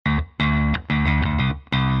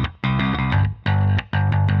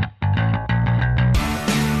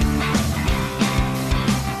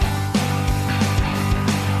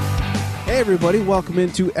everybody, welcome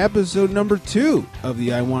into episode number 2 of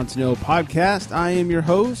the I Want to Know podcast. I am your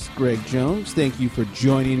host, Greg Jones. Thank you for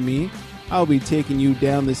joining me. I'll be taking you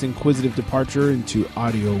down this inquisitive departure into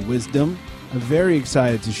audio wisdom. I'm very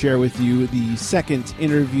excited to share with you the second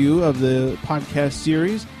interview of the podcast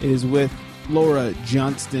series. It is with Laura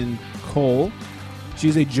Johnston Cole.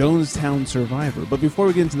 She's a Jonestown survivor. But before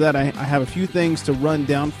we get into that, I have a few things to run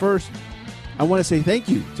down. First, I want to say thank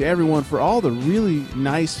you to everyone for all the really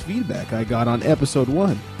nice feedback I got on episode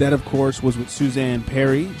 1. That, of course, was with Suzanne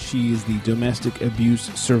Perry. She is the domestic abuse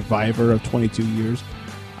survivor of 22 years.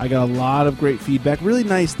 I got a lot of great feedback, really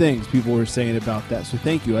nice things people were saying about that, so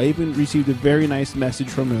thank you. I even received a very nice message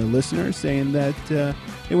from a listener saying that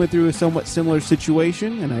they went through a somewhat similar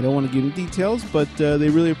situation, and I don't want to give them details, but they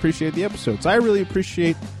really appreciate the episodes. I really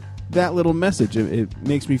appreciate that little message. It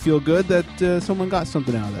makes me feel good that someone got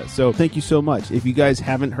something out of that. So thank you so much. If you guys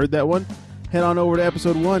haven't heard that one, head on over to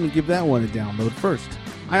episode 1 and give that one a download first.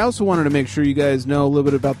 I also wanted to make sure you guys know a little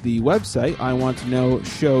bit about the website,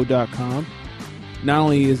 iwanttoknowshow.com. Not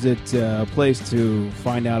only is it a place to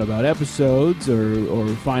find out about episodes or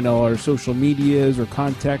find all our social medias or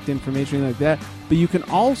contact information like that, but you can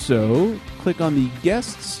also click on the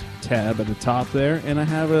guests tab at the top there, and I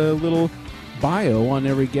have a little bio on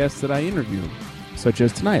every guest that I interview, such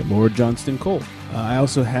as tonight, Laura Johnston Cole. I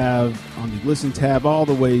also have on the listen tab all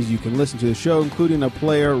the ways you can listen to the show, including a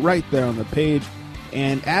player right there on the page.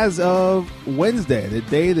 And as of Wednesday, the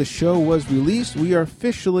day the show was released, we are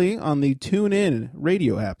officially on the TuneIn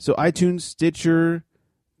radio app. So iTunes, Stitcher,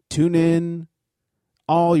 TuneIn,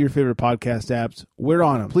 all your favorite podcast apps, we're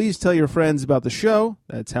on them. Please tell your friends about the show.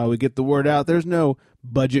 That's how we get the word out. There's no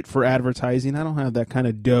budget for advertising. I don't have that kind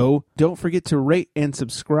of dough. Don't forget to rate and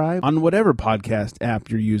subscribe on whatever podcast app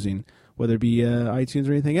you're using, whether it be iTunes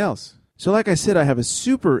or anything else. So like I said, I have a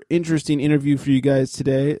super interesting interview for you guys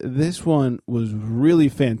today. This one was really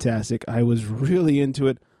fantastic. I was really into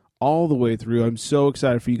it all the way through. I'm so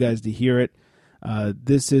excited for you guys to hear it.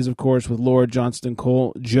 This is, of course, with Laura Johnston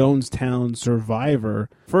Cole, Jonestown survivor.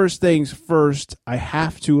 First things first, I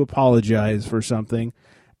have to apologize for something,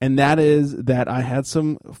 and that is that I had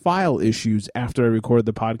some file issues after I recorded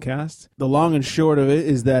the podcast. The long and short of it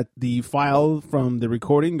is that the file from the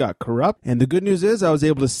recording got corrupt, and the good news is I was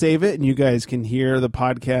able to save it, and you guys can hear the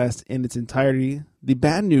podcast in its entirety. The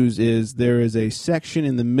bad news is there is a section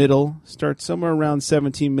in the middle, starts somewhere around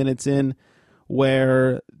 17 minutes in,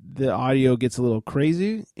 where the audio gets a little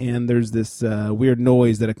crazy, and there's this weird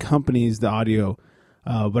noise that accompanies the audio.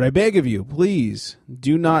 But I beg of you, please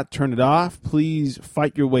do not turn it off. Please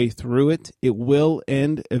fight your way through it. It will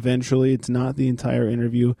end eventually. It's not the entire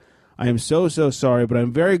interview. I am so sorry, but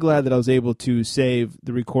I'm very glad that I was able to save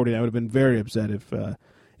the recording. I would have been very upset if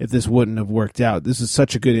this wouldn't have worked out. This is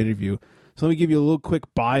such a good interview. So let me give you a little quick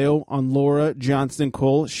bio on Laura Johnston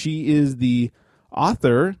Cole. She is the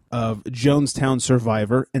author of Jonestown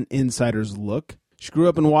Survivor, An Insider's Look. She grew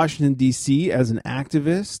up in Washington, D.C. as an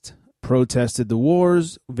activist, protested the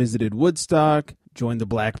wars, visited Woodstock, joined the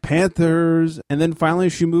Black Panthers, and then finally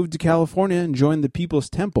she moved to California and joined the People's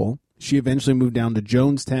Temple. She eventually moved down to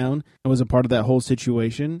Jonestown and was a part of that whole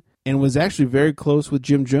situation, and was actually very close with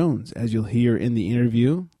Jim Jones, as you'll hear in the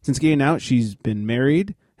interview. Since getting out, she's been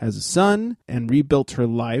married, has a son, and rebuilt her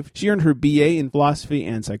life. She earned her BA in philosophy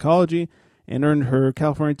and psychology, and earned her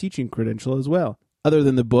California teaching credential as well. Other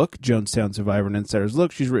than the book, Jonestown Survivor, An Insider's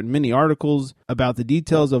Look, she's written many articles about the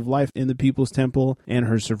details of life in the People's Temple and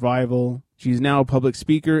her survival. She's now a public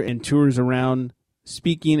speaker and tours around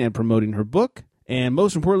speaking and promoting her book. And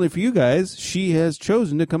most importantly for you guys, she has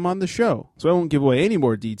chosen to come on the show. So I won't give away any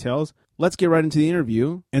more details. Let's get right into the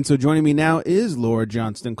interview. And so joining me now is Laura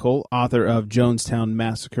Johnston Cole, author of Jonestown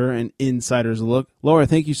Massacre, An Insider's Look. Laura,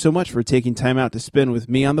 thank you so much for taking time out to spend with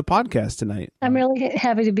me on the podcast tonight. I'm really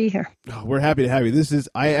happy to be here. Oh, we're happy to have you.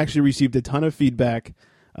 I actually received a ton of feedback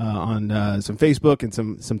on some Facebook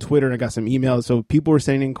and some Twitter, and I got some emails. So people were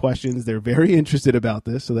sending in questions. They're very interested about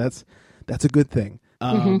this, so that's a good thing.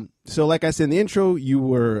 So like I said in the intro, you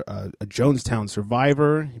were a Jonestown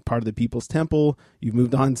survivor, part of the People's Temple. You've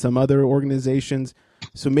moved on to some other organizations.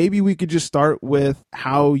 So maybe we could just start with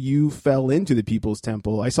how you fell into the People's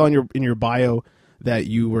Temple. I saw in your bio that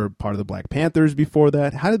you were part of the Black Panthers before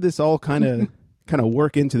that. How did this all kind of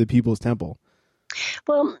work into the People's Temple?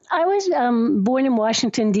 Well, I was born in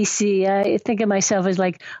Washington, D.C. I think of myself as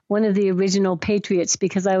like one of the original patriots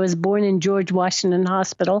because I was born in George Washington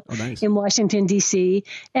Hospital in Washington, D.C.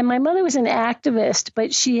 And my mother was an activist,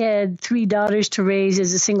 but she had 3 daughters to raise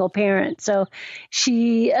as a single parent. So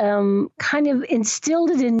she kind of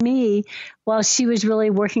instilled it in me while she was really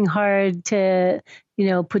working hard to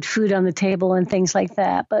put food on the table and things like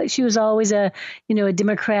that. But she was always a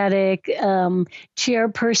Democratic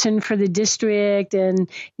chairperson for the district. And,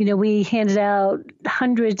 we handed out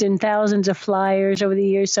hundreds and thousands of flyers over the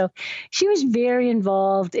years. So she was very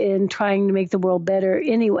involved in trying to make the world better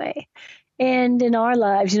anyway. And in our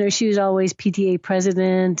lives, she was always PTA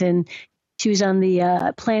president, and she was on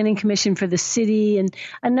the planning commission for the city and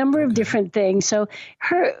a number of different things. So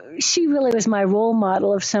she really was my role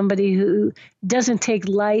model of somebody who doesn't take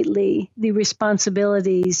lightly the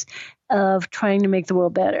responsibilities of trying to make the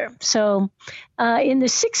world better. So in the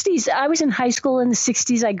 60s, I was in high school in the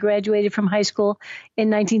 60s. I graduated from high school in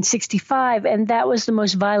 1965, and that was the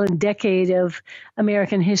most violent decade of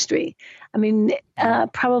American history. I mean,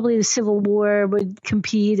 probably the Civil War would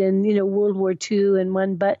compete and, World War II and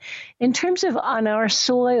one. But in terms of on our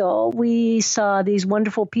soil, we saw these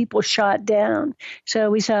wonderful people shot down. So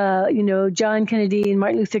we saw, John Kennedy and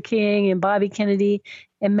Martin Luther King and Bobby Kennedy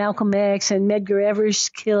and Malcolm X and Medgar Evers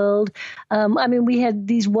killed. We had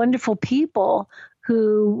these wonderful people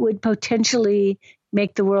who would potentially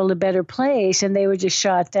make the world a better place, and they were just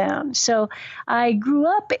shot down. So I grew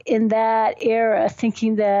up in that era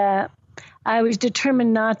thinking that I was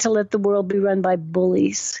determined not to let the world be run by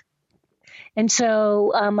bullies. And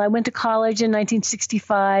so I went to college in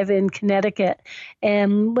 1965 in Connecticut.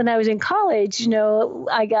 And when I was in college,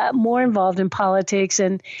 I got more involved in politics.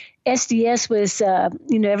 And SDS was,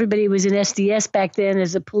 everybody was in SDS back then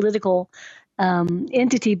as a political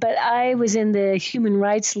entity. But I was in the Human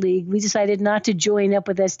Rights League. We decided not to join up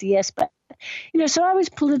with SDS. But, so I was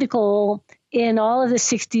political in all of the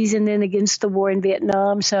 60s and then against the war in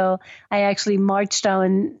Vietnam. So I actually marched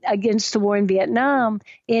on against the war in Vietnam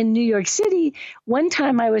in New York City. One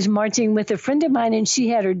time I was marching with a friend of mine, and she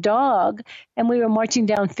had her dog, and we were marching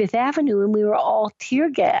down Fifth Avenue, and we were all tear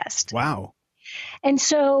gassed. Wow. And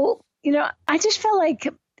so, I just felt like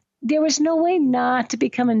there was no way not to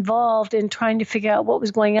become involved in trying to figure out what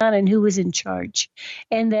was going on and who was in charge.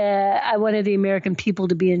 And I wanted the American people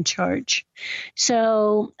to be in charge.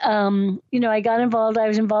 So, I got involved. I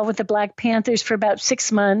was involved with the Black Panthers for about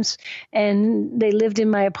 6 months, and they lived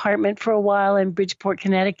in my apartment for a while in Bridgeport,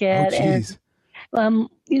 Connecticut. And,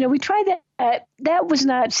 we tried that. That was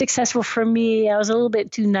not successful for me. I was a little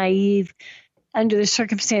bit too naive under the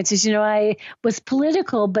circumstances. I was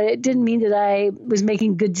political, but it didn't mean that I was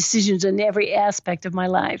making good decisions in every aspect of my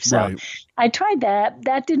life. So right. I tried that.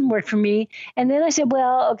 That didn't work for me. And then I said,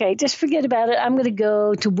 well, okay, just forget about it. I'm going to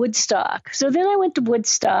go to Woodstock. So then I went to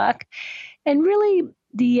Woodstock, and really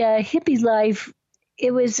the hippie life,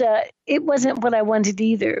 it wasn't what I wanted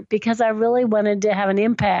either, because I really wanted to have an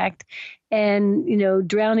impact. And,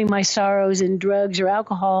 drowning my sorrows in drugs or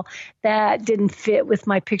alcohol, that didn't fit with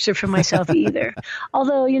my picture for myself either.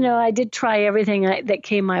 Although, I did try everything that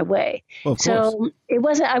came my way. Well, so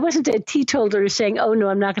I wasn't a teetotaler saying, oh, no,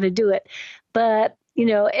 I'm not going to do it. But,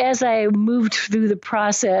 as I moved through the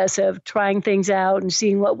process of trying things out and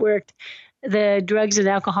seeing what worked, the drugs and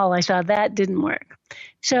alcohol, I saw that didn't work.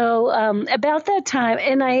 So about that time,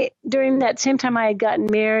 and during that same time, I had gotten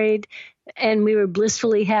married, and we were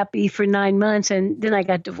blissfully happy for 9 months, and then I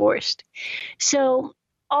got divorced. So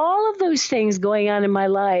all of those things going on in my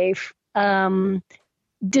life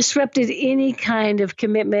disrupted any kind of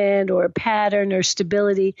commitment or pattern or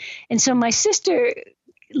stability. And so my sister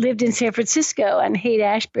lived in San Francisco on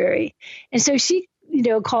Haight-Ashbury. And so she,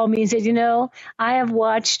 called me and said, I have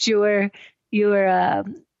watched your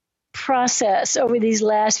process over these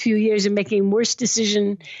last few years of making worse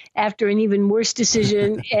decision after an even worse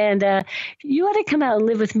decision. And you ought to come out and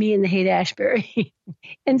live with me in the Haight-Ashbury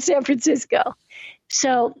in San Francisco.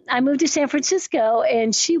 So I moved to San Francisco,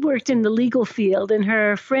 and she worked in the legal field, and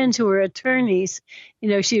her friends who were attorneys,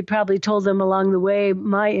 she had probably told them along the way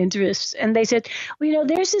my interests. And they said, well,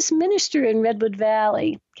 there's this minister in Redwood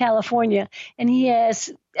Valley, California, and he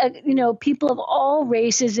has, people of all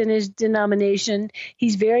races in his denomination.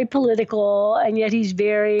 He's very political, and yet he's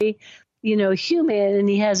very, human, and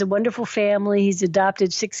he has a wonderful family. He's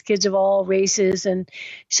adopted 6 kids of all races. And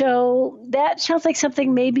so that sounds like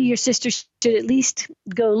something maybe your sister should at least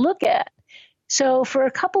go look at. So for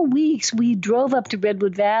a couple weeks, we drove up to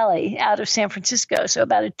Redwood Valley out of San Francisco, so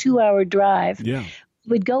about a 2-hour drive. Yeah.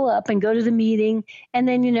 We'd go up and go to the meeting. And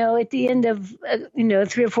then, at the end of,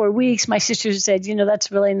 3 or 4 weeks, my sister said,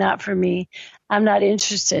 that's really not for me. I'm not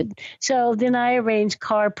interested. So then I arranged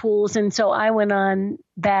carpools. And so I went on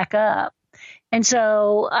back up. And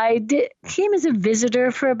so I came as a visitor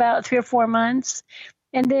for about 3 or 4 months.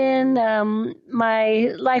 And then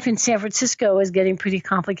my life in San Francisco was getting pretty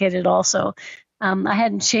complicated also. I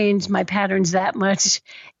hadn't changed my patterns that much.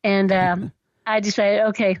 And I decided,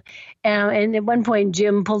 okay. And at one point,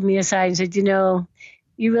 Jim pulled me aside and said,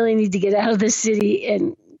 you really need to get out of the city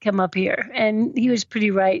and come up here. And he was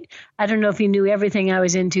pretty right. I don't know if he knew everything I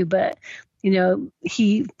was into, but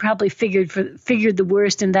he probably figured the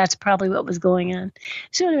worst, and that's probably what was going on.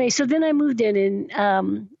 So anyway, then I moved in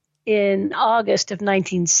August of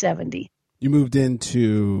 1970. You moved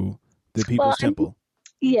into the People's Temple.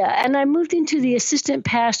 And I moved into the assistant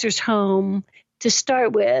pastor's home to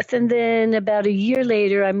start with. And then about a year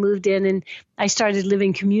later, I moved in and I started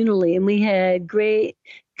living communally. And we had great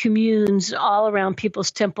communes all around People's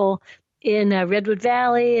Temple in Redwood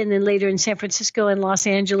Valley, and then later in San Francisco and Los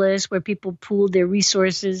Angeles, where people pooled their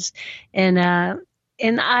resources. And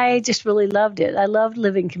I just really loved it. I loved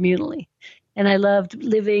living communally. And I loved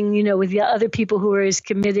living, with the other people who were as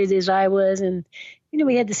committed as I was. And,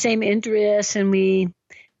 we had the same interests and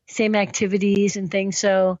same activities and things.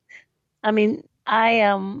 So, I mean, I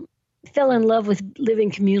fell in love with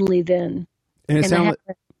living communally then. And I haven't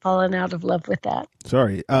fallen out of love with that.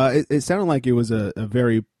 Sorry. It sounded like it was a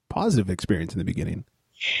very positive experience in the beginning.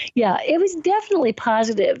 Yeah, it was definitely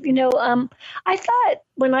positive. I thought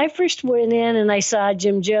when I first went in and I saw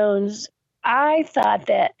Jim Jones, I thought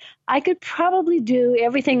that I could probably do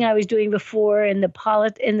everything I was doing before in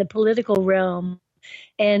the political realm,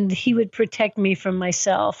 and he would protect me from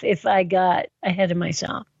myself if I got ahead of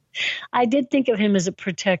myself. I did think of him as a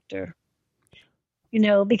protector,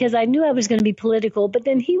 because I knew I was going to be political. But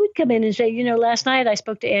then he would come in and say, last night I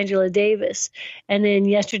spoke to Angela Davis. And then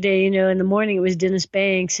yesterday, in the morning it was Dennis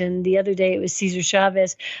Banks. And the other day it was Cesar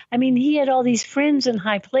Chavez. I mean, he had all these friends in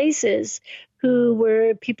high places who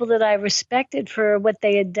were people that I respected for what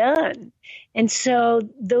they had done. And so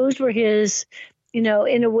those were his, in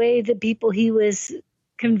a way, the people he was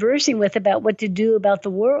conversing with about what to do about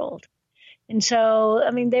the world. And so,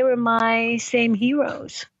 I mean, they were my same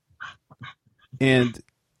heroes. And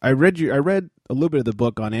I read a little bit of the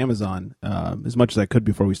book on Amazon, as much as I could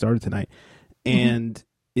before we started tonight. And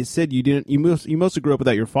it said you mostly grew up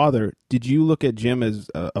without your father. Did you look at Jim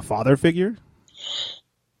as a father figure?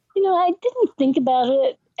 I didn't think about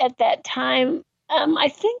it at that time. I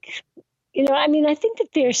think, I think that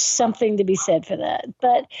there's something to be said for that.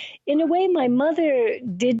 But in a way, my mother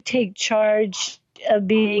did take charge of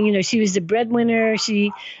being, she was the breadwinner.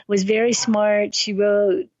 She was very smart. She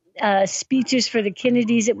wrote speeches for the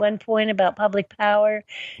Kennedys at one point about public power.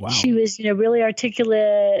 Wow. She was, really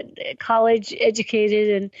articulate, college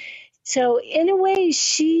educated. And so in a way,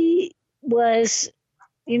 she was,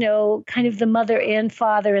 kind of the mother and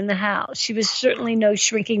father in the house. She was certainly no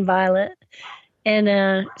shrinking violet.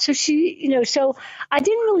 And so she, so I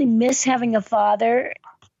didn't really miss having a father.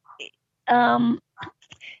 Also,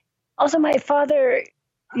 my father,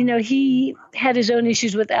 he had his own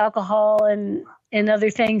issues with alcohol and other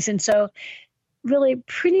things. And so really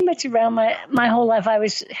pretty much around my whole life, I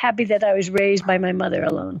was happy that I was raised by my mother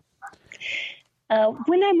alone.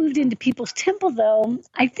 When I moved into People's Temple, though,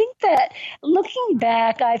 I think that looking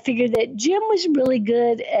back, I figured that Jim was really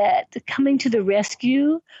good at coming to the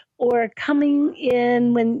rescue or coming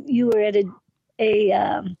in when you were at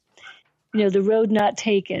the road not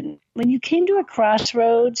taken. When you came to a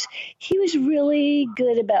crossroads, he was really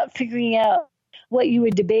good about figuring out what you were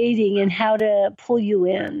debating and how to pull you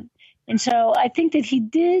in. And so I think that he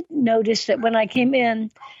did notice that when I came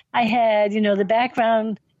in, I had, the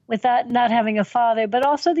background without not having a father, but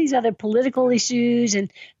also these other political issues.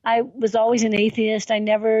 And I was always an atheist. I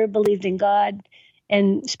never believed in God,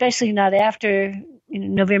 and especially not after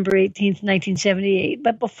November 18th, 1978.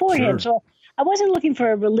 But beforehand, sure. So I wasn't looking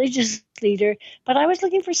for a religious leader, but I was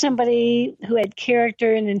looking for somebody who had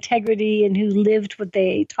character and integrity and who lived what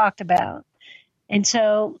they talked about. And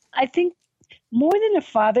so I think more than a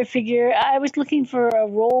father figure, I was looking for a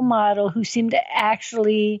role model who seemed to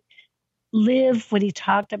actually live what he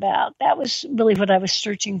talked about. That was really what I was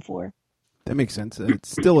searching for. That makes sense. It's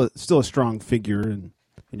still a strong figure in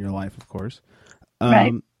your life, of course.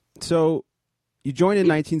 Right. So you joined in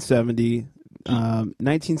 1970.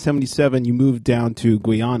 1977, you moved down to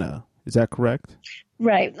Guyana. Is that correct?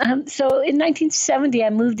 Right. So in 1970,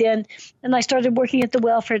 I moved in and I started working at the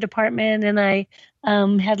welfare department, and I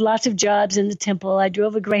had lots of jobs in the temple. I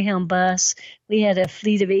drove a Greyhound bus. We had a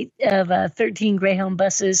fleet of 13 Greyhound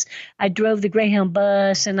buses. I drove the Greyhound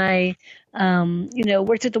bus, and I,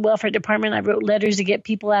 worked at the welfare department. I wrote letters to get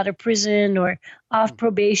people out of prison or off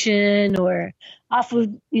probation or off of,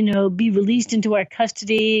 be released into our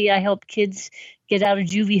custody. I helped kids get out of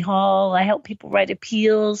juvie hall. I helped people write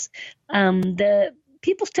appeals. The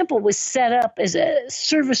People's Temple was set up as a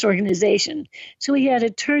service organization. So we had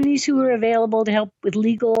attorneys who were available to help with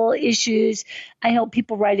legal issues. I helped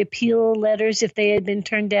people write appeal letters if they had been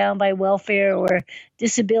turned down by welfare or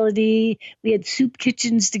disability. We had soup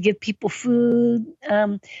kitchens to give people food.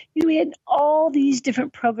 We had all these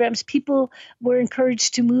different programs. People were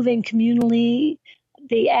encouraged to move in communally.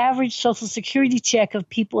 The average Social Security check of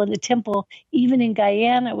people in the temple, even in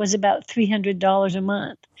Guyana, was about $300 a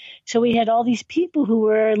month. So we had all these people who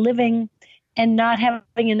were living and not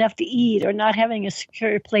having enough to eat or not having a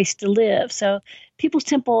secure place to live. So People's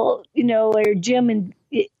Temple, or Jim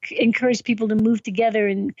encouraged people to move together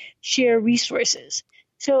and share resources.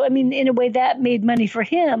 So, in a way that made money for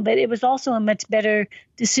him, but it was also a much better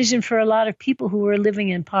decision for a lot of people who were living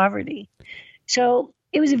in poverty. So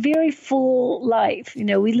it was a very full life.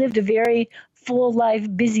 We lived a very full life,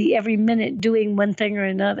 busy every minute doing one thing or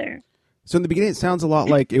another. So in the beginning, it sounds a lot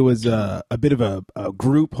like it was a bit of a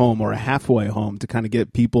group home or a halfway home to kind of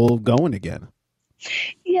get people going again.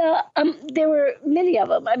 Yeah, there were many of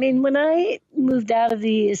them. When I moved out of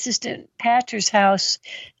the assistant pastor's house,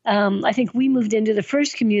 I think we moved into the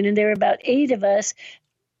first commune, and there were about 8 of us,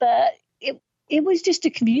 but it was just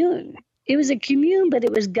a commune. It was a commune, but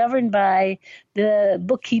it was governed by the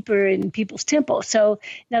bookkeeper in People's Temple. So,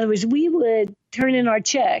 in other words, we would turn in our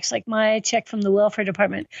checks, like my check from the welfare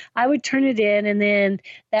department. I would turn it in, and then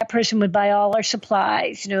that person would buy all our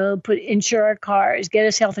supplies, insure our cars, get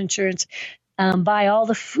us health insurance, buy all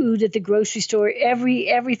the food at the grocery store,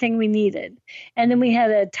 everything we needed. And then we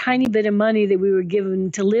had a tiny bit of money that we were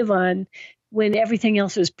given to live on when everything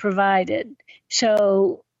else was provided.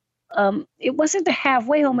 So it wasn't a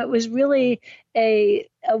halfway home. It was really a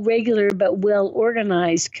regular but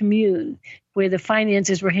well-organized commune where the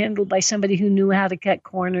finances were handled by somebody who knew how to cut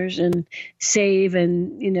corners and save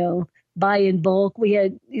and, buy in bulk. We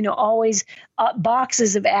had, always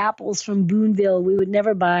boxes of apples from Boonville. We would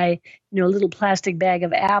never buy, a little plastic bag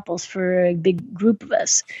of apples for a big group of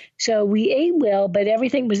us. So we ate well, but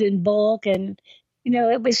everything was in bulk and,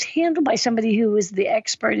 it was handled by somebody who was the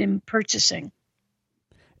expert in purchasing.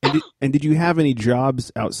 And did you have any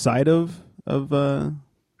jobs outside of the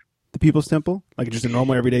People's Temple, like just a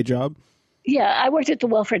normal everyday job? Yeah, I worked at the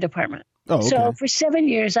welfare department. Oh, okay. So for 7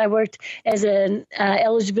 years, I worked as an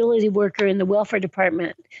eligibility worker in the welfare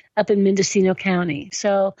department up in Mendocino County.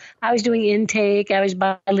 So I was doing intake. I was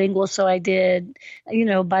bilingual, so I did,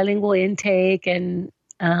 bilingual intake and.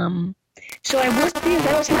 So I worked there.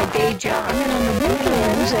 That was my day job. And then on the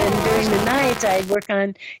weekends and during the nights, I'd work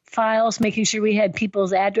on files, making sure we had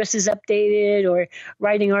people's addresses updated or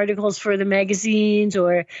writing articles for the magazines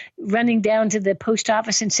or running down to the post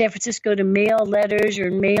office in San Francisco to mail letters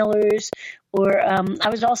or mailers. Or I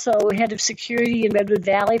was also head of security in Redwood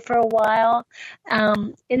Valley for a while.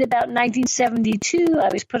 In about 1972, I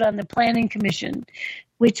was put on the Planning Commission,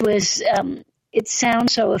 which was it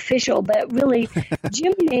sounds so official, but really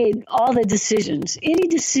Jim made all the decisions. Any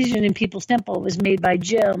decision in People's Temple was made by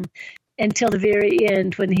Jim until the very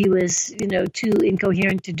end when he was, too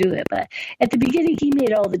incoherent to do it. But at the beginning, he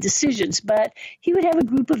made all the decisions. But he would have a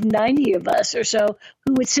group of 90 of us or so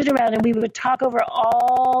who would sit around and we would talk over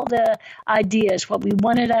all the ideas, what we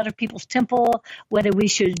wanted out of People's Temple, whether we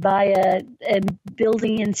should buy a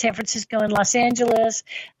building in San Francisco and Los Angeles,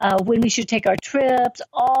 when we should take our trips,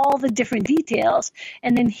 all the different details.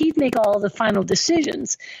 And then he'd make all the final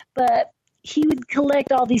decisions. But he would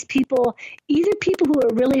collect all these people, either people who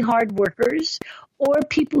are really hard workers or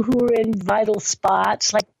people who were in vital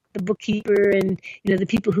spots, like the bookkeeper and, the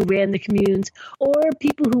people who ran the communes, or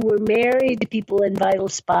people who were married to people in vital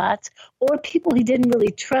spots, or people he didn't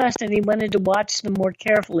really trust and he wanted to watch them more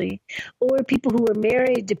carefully, or people who were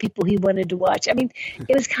married to people he wanted to watch. It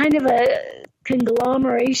was kind of a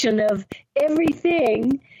conglomeration of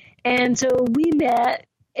everything. And so we met.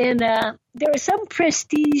 And there was some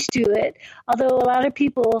prestige to it, although a lot of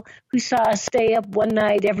people who saw us stay up one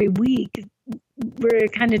night every week were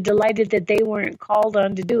kind of delighted that they weren't called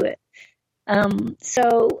on to do it.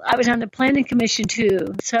 So I was on the Planning Commission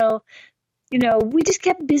too. So, we just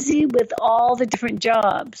kept busy with all the different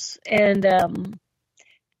jobs. And, part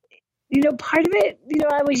of it,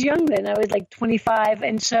 I was young then. I was like 25.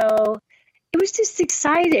 And so it was just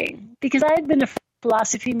exciting because I had been a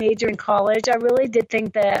philosophy major in college. I really did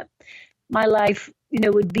think that my life,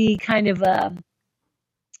 would be kind of,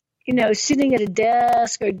 sitting at a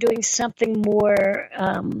desk or doing something more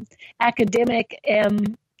academic.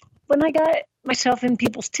 And when I got myself in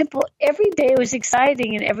People's Temple, every day was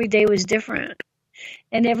exciting and every day was different.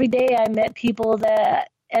 And every day I met people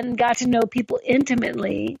and got to know people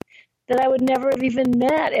intimately that I would never have even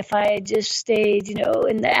met if I had just stayed,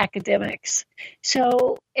 in the academics.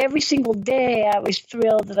 So every single day I was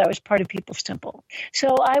thrilled that I was part of People's Temple.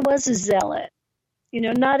 So I was a zealot.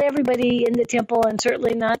 Not everybody in the temple, and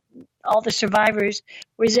certainly not all the survivors,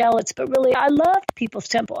 were zealots, but really I loved People's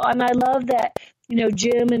Temple. And I love that,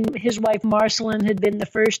 Jim and his wife Marceline had been the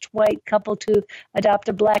first white couple to adopt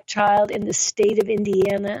a black child in the state of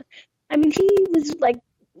Indiana. I mean, he was like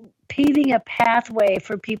paving a pathway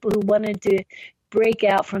for people who wanted to break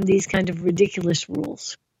out from these kind of ridiculous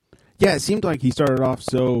rules. Yeah, it seemed like he started off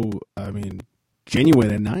so,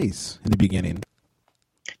 genuine and nice in the beginning.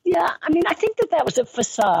 Yeah, I think that was a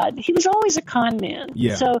facade. He was always a con man.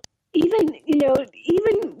 Yeah. So even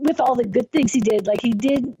with all the good things he did, like he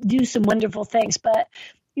did do some wonderful things, but,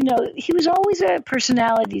 he was always a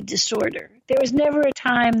personality disorder. There was never a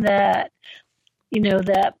time that,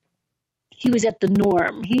 that he was at the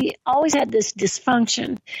norm. He always had this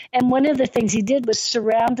dysfunction. And one of the things he did was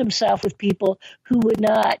surround himself with people who would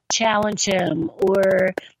not challenge him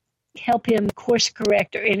or help him course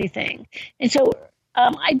correct or anything. And so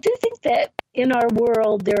I do think that in our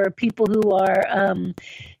world, there are people who are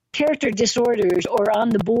character disorders or on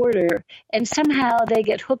the border, and somehow they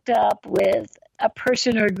get hooked up with a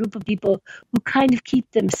person or a group of people who kind of keep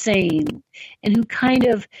them sane and who kind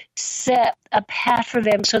of set a path for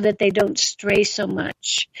them so that they don't stray so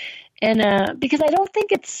much. And because I don't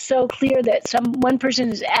think it's so clear that one person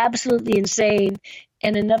is absolutely insane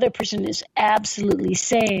and another person is absolutely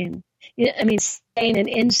sane. Sane and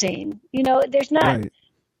insane. There's not.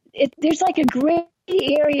 Right. There's like a gray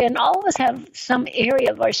area, and all of us have some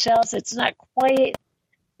area of ourselves that's not quite.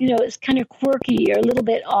 It's kind of quirky or a little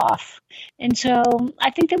bit off. And so I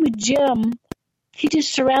think that with Jim, he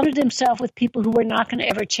just surrounded himself with people who were not going to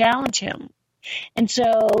ever challenge him. And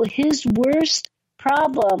so his worst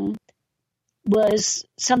problem was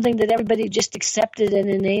something that everybody just accepted and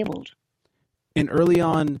enabled. And early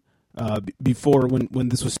on, before when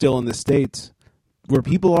this was still in the States, were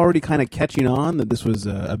people already kind of catching on that this was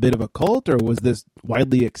a bit of a cult, or was this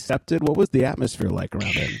widely accepted? What was the atmosphere like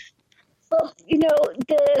around then? Well,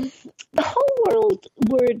 the whole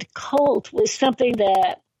word cult was something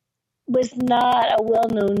that was not a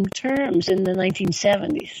well-known terms in the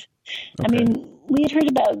 1970s. Okay. We had heard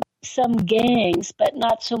about some gangs, but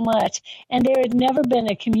not so much. And there had never been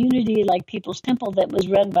a community like People's Temple that was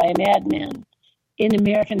run by a madman in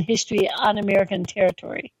American history on American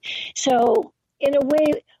territory. So, in a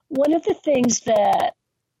way, one of the things that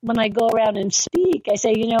when I go around and speak, I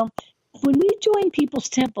say, when we joined People's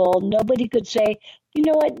Temple, nobody could say,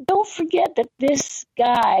 don't forget that this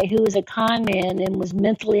guy who was a con man and was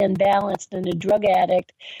mentally unbalanced and a drug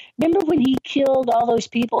addict, remember when he killed all those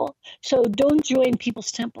people? So don't join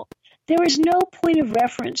People's Temple. There was no point of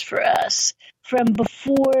reference for us from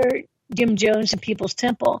before Jim Jones and People's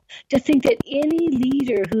Temple to think that any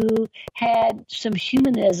leader who had some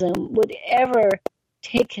humanism would ever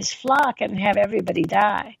take his flock and have everybody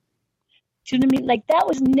die. Do you know what I mean? Like that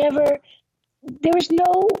was never,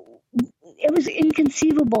 it was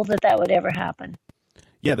inconceivable that would ever happen.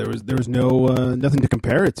 Yeah, there was no nothing to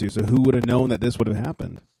compare it to. So who would have known that this would have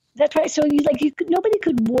happened? That's right. So nobody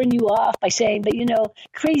could warn you off by saying, but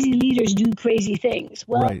crazy leaders do crazy things.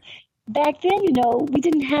 Well, right. Back then, we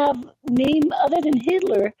didn't have name other than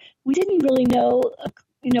Hitler. We didn't really know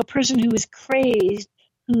a person who was crazed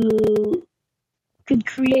who could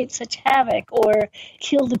create such havoc or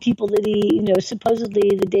kill the people that he,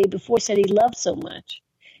 supposedly the day before said he loved so much.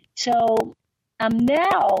 So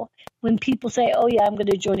now when people say, oh, yeah, I'm going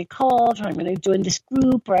to join a cult or I'm going to join this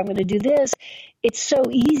group or I'm going to do this, it's so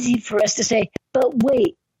easy for us to say, but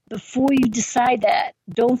wait, before you decide that,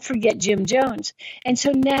 don't forget Jim Jones. And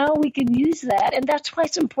so now we can use that. And that's why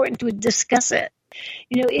it's important to discuss it.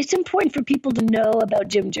 It's important for people to know about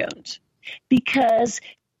Jim Jones because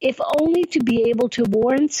if only to be able to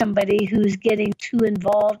warn somebody who's getting too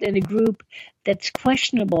involved in a group that's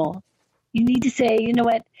questionable, you need to say, you know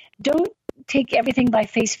what, don't take everything by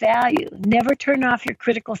face value. Never turn off your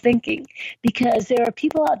critical thinking because there are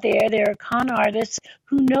people out there, there are con artists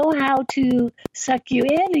who know how to suck you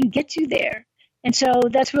in and get you there. And so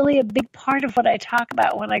that's really a big part of what I talk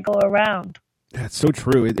about when I go around. That's so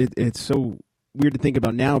true. It's so weird to think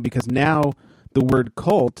about now because now the word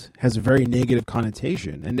cult has a very negative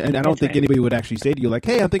connotation. And I don't think anybody would actually say to you like,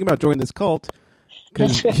 hey, I'm thinking about joining this cult.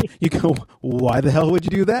 Because you go, why the hell would you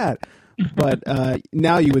do that? But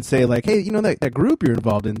now you would say like, hey, that group you're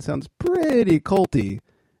involved in sounds pretty culty.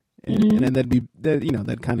 And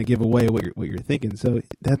that'd kind of give away what you're thinking. So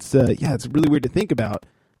that's, it's really weird to think about,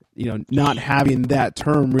 not having that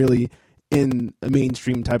term really in a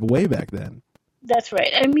mainstream type of way back then. That's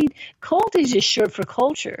right. I mean, cult is just short for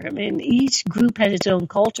culture. I mean, each group has its own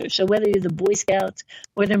culture. So whether you're the Boy Scouts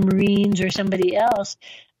or the Marines or somebody else,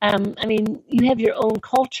 I mean, you have your own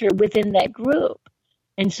culture within that group.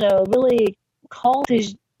 And so really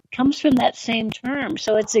comes from that same term.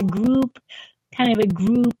 So it's a group, kind of a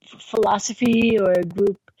group philosophy or a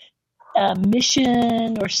group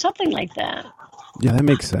mission or something like that. Yeah, that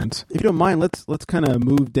makes sense. If you don't mind, let's kind of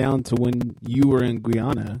move down to when you were in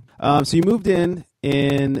Guyana. So you moved in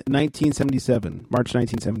 1977, March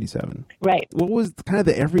 1977. Right. What was kind of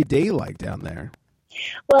the everyday like down there?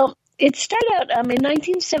 Well, it started out in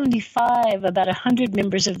 1975. About 100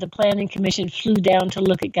 members of the Planning Commission flew down to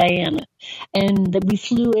look at Guyana, and we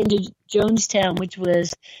flew into Jonestown,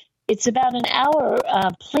 it's about an hour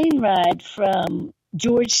plane ride from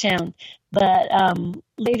Georgetown. But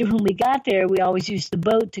later when we got there, we always used the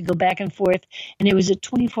boat to go back and forth, and it was a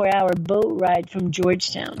 24-hour boat ride from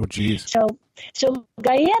Georgetown. Oh, geez. So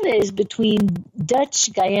Guyana is between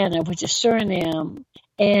Dutch Guyana, which is Suriname,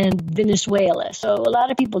 and Venezuela. So a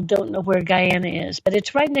lot of people don't know where Guyana is, but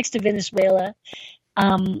it's right next to Venezuela.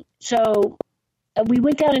 So we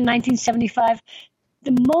went down in 1975.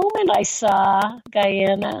 The moment I saw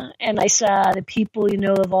Guyana and I saw the people,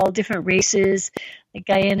 of all different races, like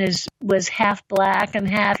Guyana was half black and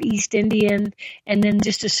half East Indian, and then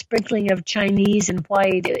just a sprinkling of Chinese and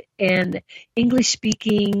white and English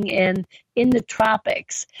speaking and in the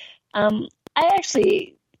tropics. I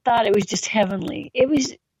actually thought it was just heavenly. It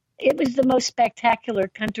was the most spectacular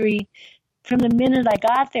country. From the minute I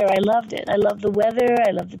got there, I loved it. I loved the weather. I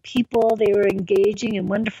loved the people. They were engaging and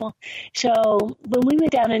wonderful. So when we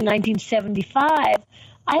went down in 1975,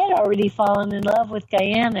 I had already fallen in love with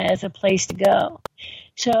Guyana as a place to go.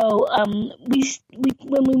 So when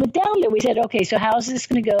we went down there, we said, okay, so how is this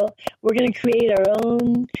going to go? We're going to create our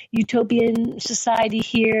own utopian society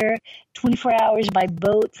here, 24 hours by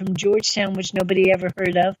boat from Georgetown, which nobody ever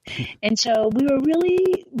heard of. And so we were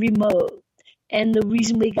really remote. And the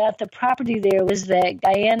reason we got the property there was that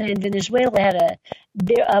Guyana and Venezuela had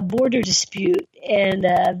a border dispute, and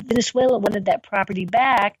Venezuela wanted that property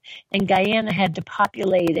back, and Guyana had to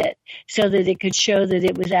populate it so that it could show that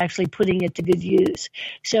it was actually putting it to good use.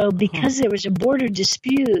 So because there was a border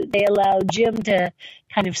dispute, they allowed Jim to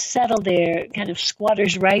kind of settle there, kind of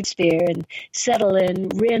squatters' rights there, and settle and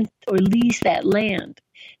rent or lease that land.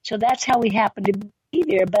 So that's how we happened to be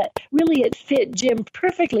there, but really it fit Jim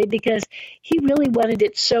perfectly because he really wanted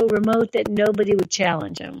it so remote that nobody would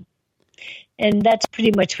challenge him. And that's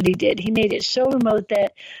pretty much what he did. He made it so remote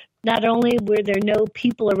that not only were there no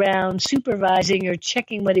people around supervising or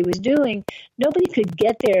checking what he was doing, nobody could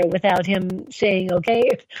get there without him saying, okay,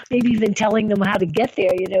 maybe even telling them how to get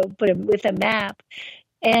there, put him with a map.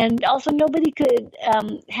 And also nobody could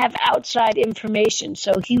have outside information.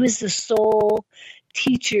 So he was the sole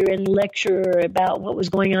teacher and lecturer about what was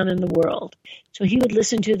going on in the world. So he would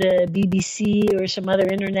listen to the BBC or some other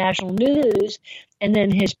international news, and then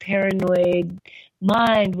his paranoid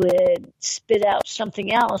mind would spit out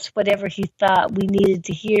something else, whatever he thought we needed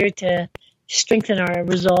to hear to strengthen our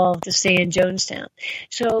resolve to stay in Jonestown.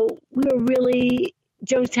 So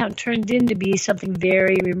Jonestown turned into be something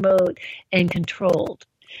very remote and controlled.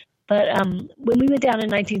 But when we went down in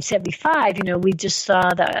 1975, we just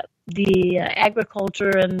saw the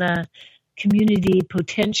agriculture and the community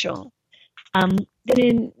potential. Then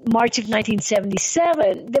in March of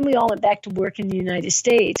 1977, then we all went back to work in the United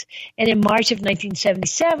States. And in March of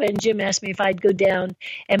 1977, Jim asked me if I'd go down,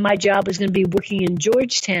 and my job was going to be working in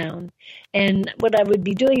Georgetown. And what I would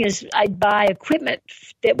be doing is I'd buy equipment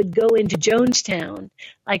that would go into Jonestown,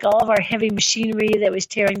 like all of our heavy machinery that was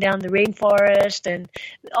tearing down the rainforest and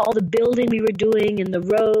all the building we were doing and the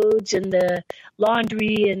roads and the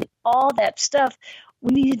laundry and all that stuff.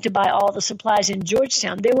 We needed to buy all the supplies in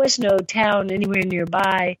Georgetown. There was no town anywhere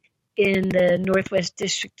nearby in the Northwest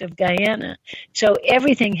District of Guyana. So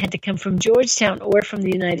everything had to come from Georgetown or from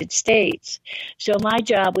the United States. So my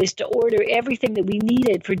job was to order everything that we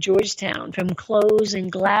needed for Georgetown, from clothes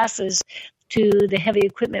and glasses to the heavy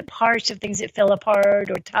equipment parts of things that fell apart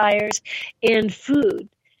or tires and food.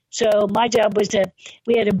 So my job was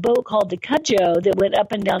we had a boat called the Cudjoe that went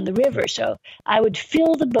up and down the river. So I would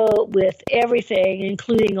fill the boat with everything,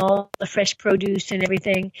 including all the fresh produce and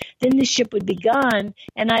everything. Then the ship would be gone,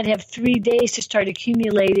 and I'd have 3 days to start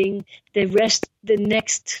accumulating the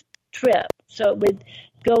next trip. So it would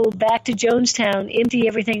go back to Jonestown, empty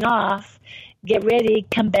everything off, get ready,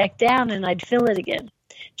 come back down, and I'd fill it again.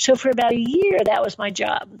 So for about a year, that was my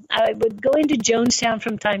job. I would go into Jonestown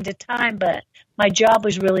from time to time, but my job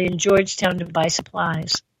was really in Georgetown to buy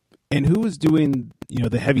supplies. And wwho was doing,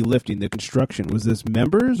 the heavy lifting, the construction? Was this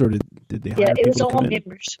members, or did they hire people? Yeah, it was all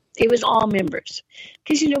members. It was all members.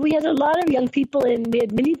 Because, we had a lot of young people, and we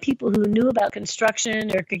had many people who knew about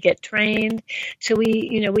construction or could get trained. So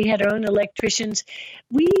we had our own electricians.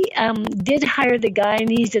 We did hire the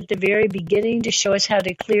Guyanese at the very beginning to show us how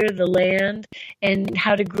to clear the land and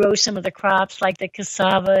how to grow some of the crops like the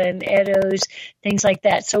cassava and eddos, things like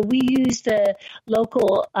that. So we used the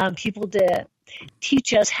local people to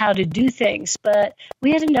teach us how to do things, but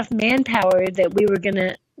we had enough manpower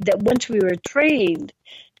that once we were trained,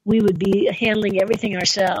 we would be handling everything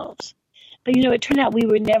ourselves. But, it turned out we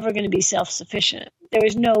were never going to be self-sufficient. There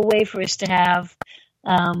was no way for us to have,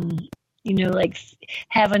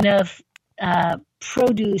 have enough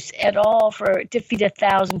produce at all to feed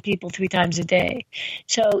 1,000 people 3 times a day.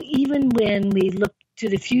 So even when we looked to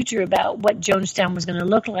the future about what Jonestown was going to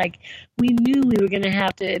look like, we knew we were going to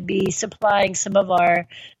have to be supplying some of our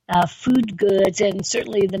food goods and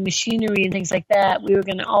certainly the machinery and things like that. We were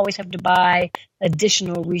going to always have to buy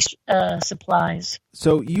additional supplies.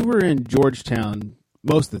 So you were in Georgetown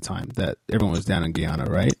most of the time that everyone was down in Guyana,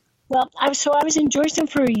 right? Well, I was in Georgetown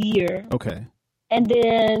for a year. Okay. And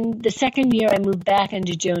then the second year I moved back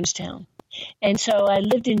into Jonestown. And so I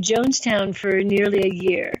lived in Jonestown for nearly a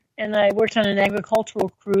year. And I worked on an agricultural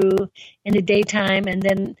crew in the daytime. And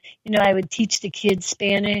then, I would teach the kids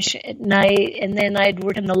Spanish at night. And then I'd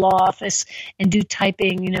work in the law office and do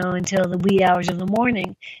typing, until the wee hours of the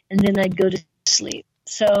morning. And then I'd go to sleep.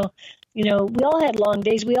 So, we all had long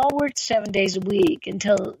days. We all worked 7 days a week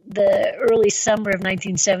until the early summer of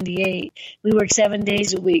 1978. We worked 7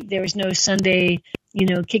 days a week. There was no Sunday,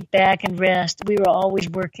 kick back and rest. We were always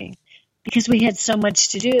working because we had so much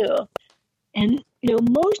to do. And,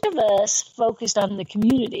 most of us focused on the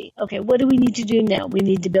community. Okay, what do we need to do now? We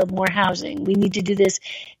need to build more housing. We need to do this.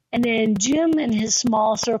 And then Jim and his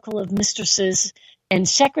small circle of mistresses and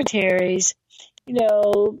secretaries,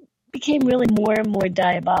 became really more and more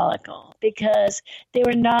diabolical because they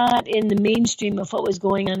were not in the mainstream of what was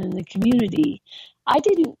going on in the community. I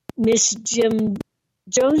didn't miss Jim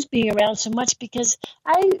Jones being around so much because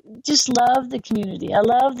I just love the community. I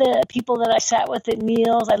love the people that I sat with at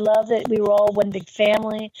meals. I love that we were all one big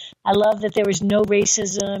family. I love that there was no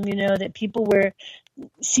racism, that people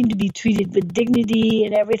seemed to be treated with dignity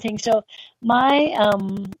and everything. So my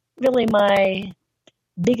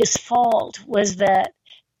biggest fault was that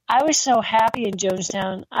I was so happy in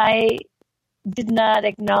Jonestown. I did not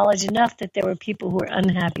acknowledge enough that there were people who were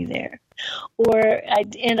unhappy there. I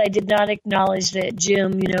did not acknowledge that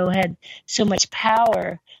Jim, had so much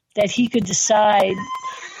power that he could decide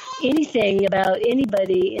anything about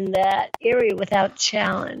anybody in that area without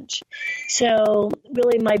challenge. So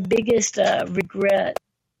really my biggest regret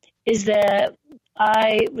is that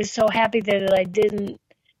I was so happy that I didn't,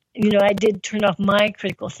 I did turn off my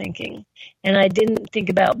critical thinking, and I didn't think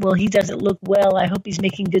about, well, he doesn't look well. I hope he's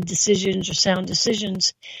making good decisions or sound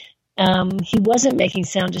decisions. He wasn't making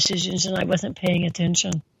sound decisions, and I wasn't paying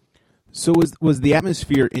attention. So was the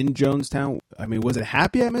atmosphere in Jonestown, was it a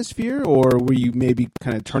happy atmosphere, or were you maybe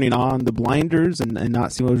kind of turning on the blinders and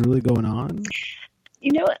not seeing what was really going on?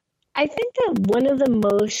 I think that one of the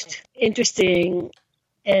most interesting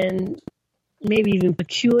and maybe even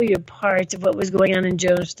peculiar parts of what was going on in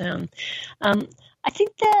Jonestown. I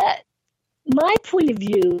think that my point of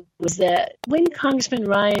view was that when Congressman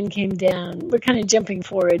Ryan came down, we're kind of jumping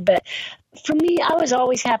forward, but for me, I was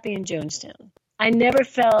always happy in Jonestown. I never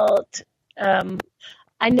felt unhappy.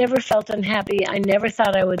 I never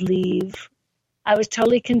thought I would leave. I was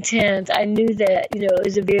totally content. I knew that, it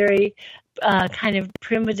was a very kind of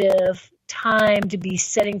primitive time to be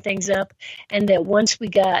setting things up, and that once we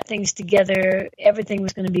got things together, everything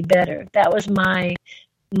was going to be better. That was my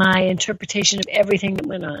interpretation of everything that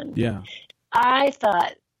went on. Yeah. I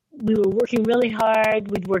thought we were working really hard.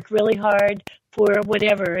 We'd work really hard for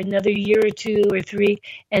whatever, another year or 2 or 3,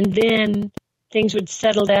 and then things would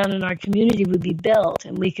settle down and our community would be built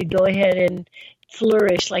and we could go ahead and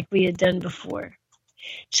flourish like we had done before.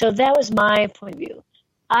 So that was my point of view.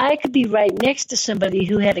 I could be right next to somebody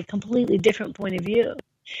who had a completely different point of view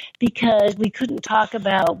because we couldn't talk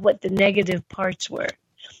about what the negative parts were.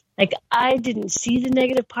 Like, I didn't see the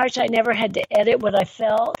negative parts. I never had to edit what I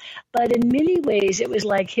felt. But in many ways, it was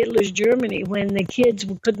like Hitler's Germany when the kids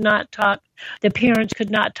could not talk, the parents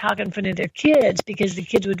could not talk in front of their kids because the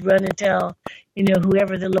kids would run and tell,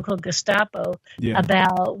 whoever the local Gestapo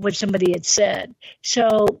about what somebody had said.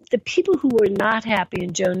 So the people who were not happy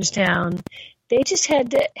in Jonestown, they just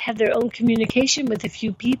had to have their own communication with a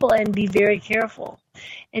few people and be very careful.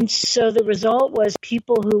 And so the result was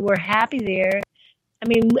people who were happy there.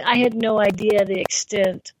 I had no idea the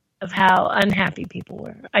extent of how unhappy people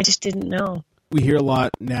were. I just didn't know. We hear a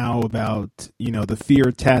lot now about, the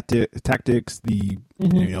fear tactics, the,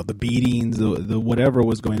 the beatings, the whatever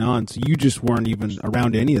was going on. So you just weren't even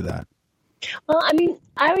around any of that. Well, I mean,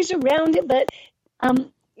 I was around it, but,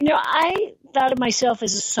 I thought of myself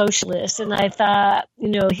as a socialist, and I thought,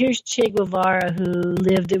 here's Che Guevara, who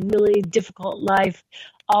lived a really difficult life,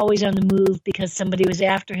 always on the move because somebody was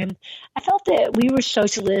after him. I felt that we were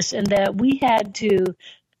socialists and that we had to,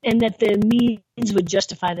 and that the means would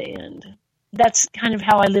justify the end. That's kind of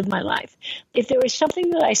how I lived my life. If there was something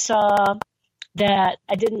that I saw that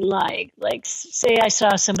I didn't like say I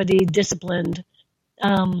saw somebody disciplined,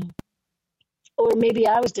 or maybe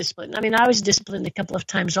I was disciplined. I mean, I was disciplined a couple of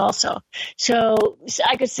times also. So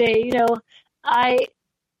I could say,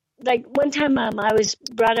 one time I was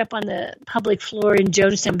brought up on the public floor in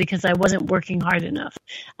Jonestown because I wasn't working hard enough.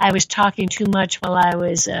 I was talking too much while I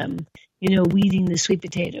was, weeding the sweet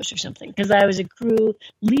potatoes or something, because I was a crew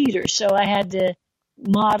leader. So I had to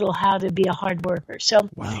model how to be a hard worker. So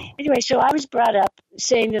Anyway, so I was brought up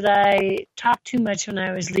saying that I talked too much when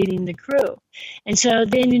I was leading the crew. And so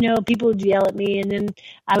then, people would yell at me, and then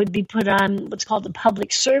I would be put on what's called the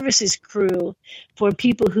public services crew for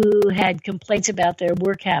people who had complaints about their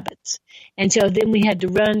work habits. And so then we had to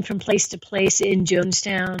run from place to place in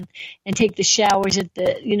Jonestown and take the showers at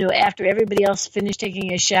the, after everybody else finished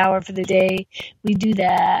taking a shower for the day, we do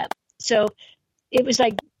that. So it was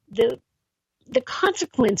like the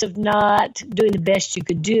consequence of not doing the best you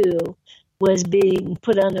could do was being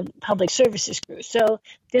put on the public services crew. So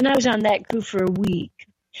then I was on that crew for a week.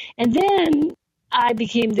 And then I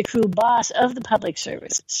became the crew boss of the public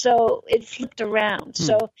services. So it flipped around.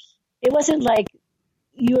 So it wasn't like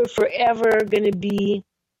you were forever going to be,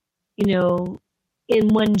 in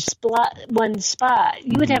one spot.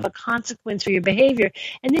 You would have a consequence for your behavior,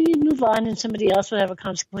 and then you'd move on and somebody else would have a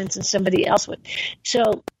consequence and somebody else would.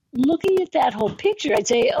 So looking at that whole picture, I'd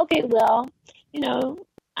say, okay, well,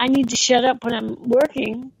 I need to shut up when I'm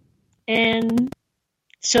working, and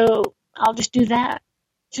so I'll just do that.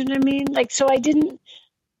 Do you know what I mean? So I didn't,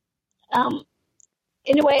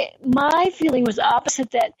 in a way, my feeling was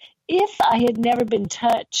opposite, that if I had never been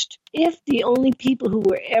touched, if the only people who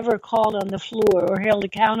were ever called on the floor or held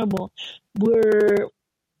accountable were,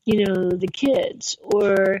 the kids,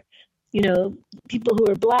 or people who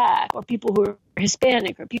were Black, or people who were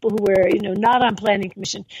Hispanic, or people who were, not on planning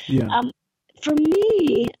commission. Yeah. For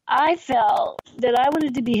me, I felt that I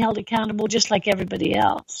wanted to be held accountable just like everybody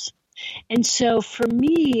else. And so for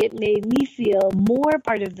me, it made me feel more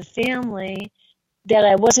part of the family, that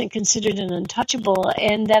I wasn't considered an untouchable,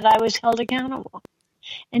 and that I was held accountable.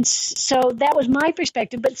 And so that was my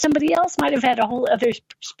perspective, but somebody else might have had a whole other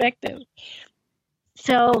perspective.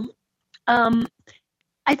 So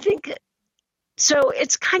I think, so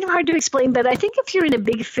it's kind of hard to explain, but I think if you're in a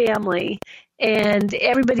big family and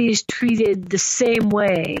everybody is treated the same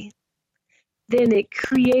way, then it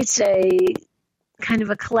creates a kind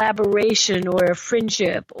of a collaboration or a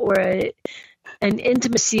friendship or an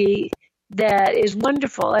intimacy that is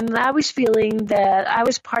wonderful. And I was feeling that I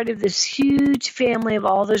was part of this huge family of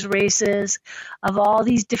all those races, of all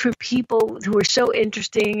these different people who were so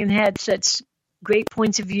interesting and had such great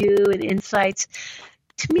points of view and insights.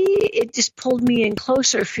 To me, it just pulled me in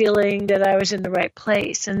closer, feeling that I was in the right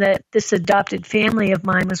place and that this adopted family of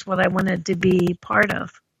mine was what I wanted to be part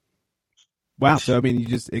of. Wow. So, I mean,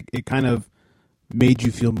 it kind of made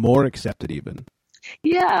you feel more accepted even.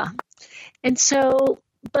 Yeah. And so,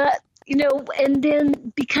 but, and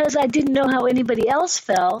then because I didn't know how anybody else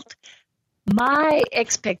felt, my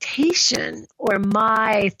expectation or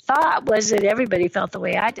my thought was that everybody felt the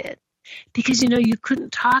way I did. Because, you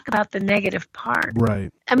couldn't talk about the negative part.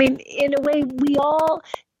 Right. I mean, in a way,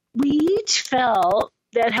 we each felt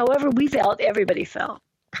that however we felt, everybody felt.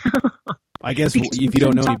 I guess if you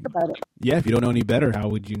don't know if you don't know any better, how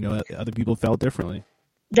would you know that other people felt differently?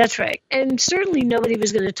 That's right. And certainly nobody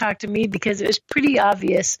was going to talk to me because it was pretty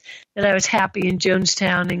obvious that I was happy in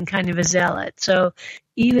Jonestown and kind of a zealot. So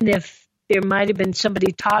even if there might have been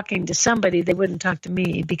somebody talking to somebody, they wouldn't talk to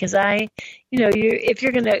me because if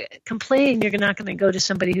you're going to complain, you're not going to go to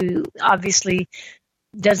somebody who obviously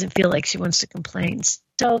doesn't feel like she wants to complain.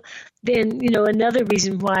 So then, another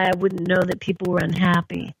reason why I wouldn't know that people were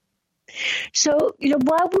unhappy. So,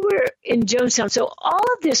 while we were in Jonestown, so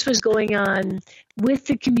all of this was going on with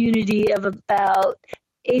the community of about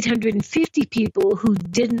 850 people who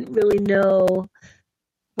didn't really know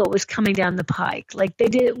what was coming down the pike. We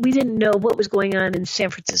didn't know what was going on in San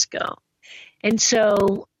Francisco. And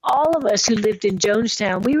so all of us who lived in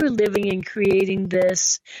Jonestown, we were living and creating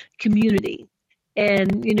this community.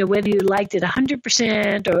 And, whether you liked it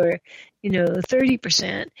 100% or,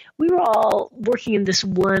 30%, we were all working in this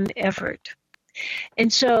one effort.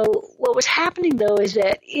 And so what was happening, though, is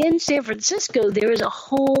that in San Francisco, there was a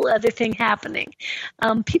whole other thing happening.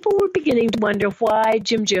 People were beginning to wonder why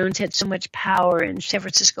Jim Jones had so much power in San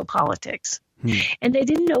Francisco politics. And they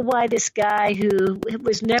didn't know why this guy who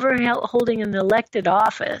was never holding an elected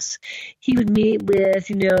office, he would meet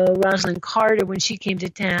with, Rosalind Carter when she came to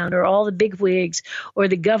town, or all the bigwigs, or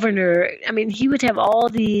the governor. I mean, he would have all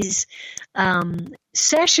these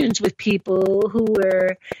sessions with people who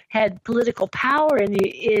had political power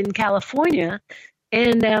in California,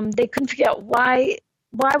 and they couldn't figure out why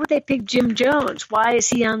would they pick Jim Jones? Why is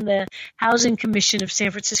he on the Housing Commission of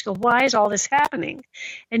San Francisco? Why is all this happening?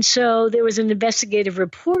 And so there was an investigative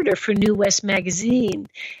reporter for New West magazine,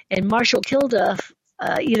 and Marshall Kilduff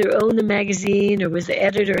either owned the magazine or was the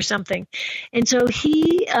editor or something. And so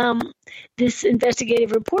this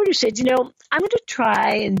investigative reporter said, I'm going to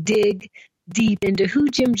try and dig deep into who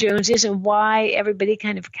Jim Jones is and why everybody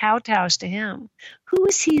kind of kowtows to him. Who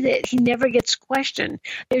is he that he never gets questioned?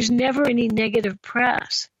 There's never any negative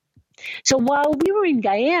press. So while we were in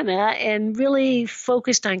Guyana and really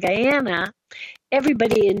focused on Guyana,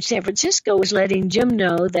 everybody in San Francisco was letting Jim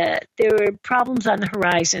know that there were problems on the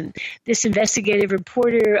horizon. This investigative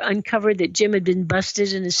reporter uncovered that Jim had been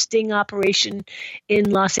busted in a sting operation in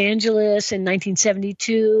Los Angeles in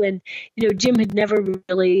 1972. And, Jim had never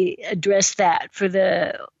really addressed that for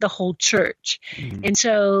the whole church. Mm-hmm. And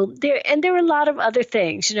so there were a lot of other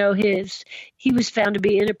things. He was found to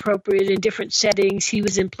be inappropriate in different settings. He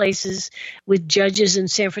was in places with judges in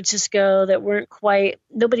San Francisco that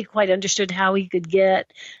nobody quite understood how he could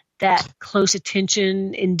get that close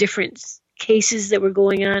attention in different cases that were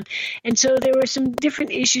going on. And so there were some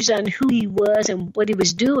different issues on who he was and what he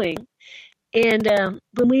was doing. And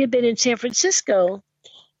when we had been in San Francisco,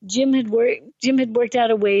 Jim had worked out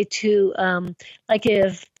a way to, like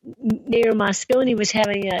if Mayor Moscone was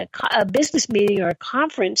having a business meeting or a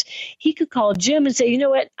conference, he could call Jim and say, you know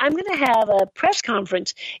what, I'm going to have a press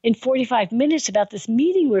conference in 45 minutes about this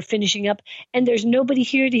meeting we're finishing up, and there's nobody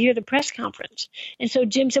here to hear the press conference. And so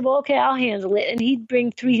Jim said, well, okay, I'll handle it. And he'd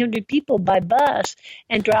bring 300 people by bus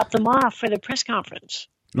and drop them off for the press conference.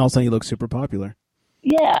 And all of a sudden he looked super popular.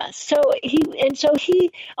 Yeah. So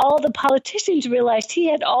all the politicians realized he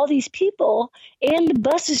had all these people and the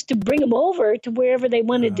buses to bring them over to wherever they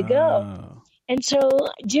wanted to go. And so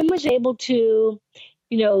Jim was able to,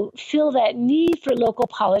 fill that need for local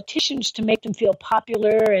politicians to make them feel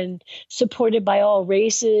popular and supported by all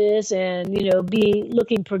races and,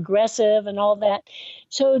 looking progressive and all that.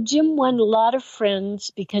 So Jim won a lot of friends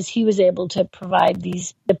because he was able to provide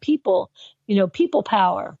the people, people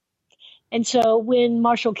power. And so when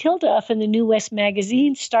Marshall Kilduff and the New West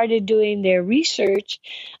magazine started doing their research,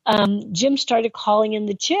 Jim started calling in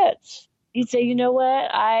the chits. He'd say, you know what,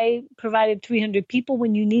 I provided 300 people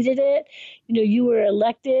when you needed it. You were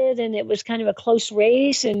elected and it was kind of a close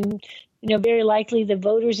race. And, very likely the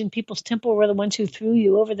voters in People's Temple were the ones who threw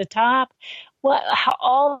you over the top.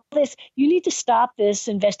 All this, you need to stop this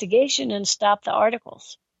investigation and stop the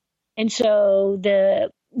articles. And so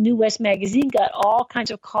the New West magazine got all kinds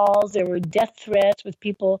of calls. There were death threats with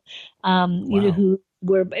people, who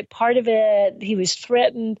were part of it. He was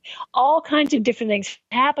threatened. All kinds of different things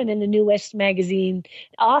happened in the New West magazine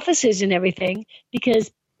offices and everything because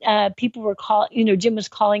people were Jim was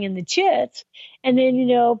calling in the chits. And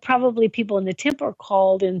then, probably people in the Temple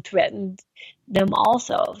called and threatened them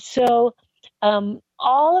also. So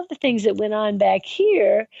all of the things that went on back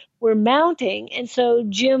here were mounting. And so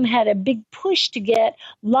Jim had a big push to get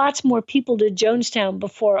lots more people to Jonestown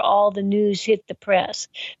before all the news hit the press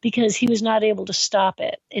because he was not able to stop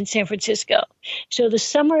it in San Francisco. So the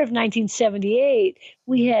summer of 1978,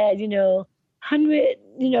 we had,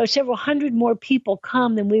 several hundred more people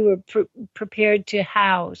come than we were prepared to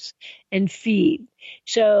house and feed.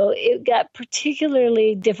 So it got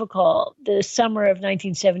particularly difficult the summer of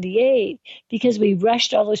 1978 because we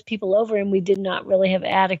rushed all those people over and we did not really have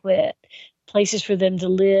adequate places for them to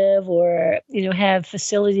live or, have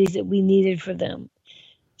facilities that we needed for them.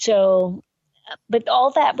 So, but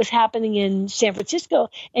all that was happening in San Francisco,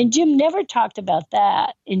 and Jim never talked about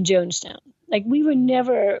that in Jonestown. Like, we were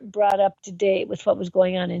never brought up to date with what was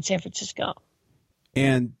going on in San Francisco.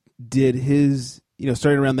 And did his,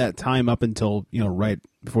 starting around that time up until, right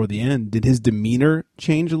before the end, did his demeanor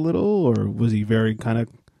change a little, or was he very kind of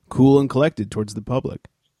cool and collected towards the public?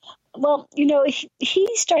 Well, he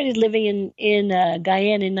started living in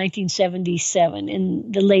Guyana in 1977,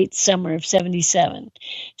 in the late summer of 77.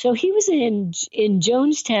 So he was in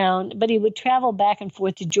Jonestown, but he would travel back and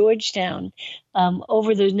forth to Georgetown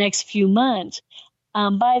over the next few months.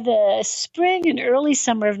 By the spring and early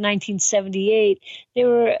summer of 1978, there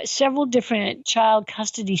were several different child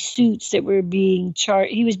custody suits that were being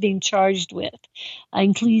charged. He was being charged with,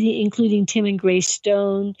 including Tim and Grace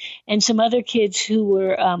Stone and some other kids who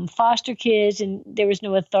were foster kids, and there was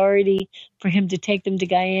no authority for him to take them to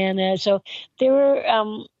Guyana. So there were,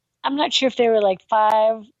 I'm not sure if there were like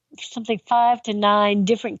five to nine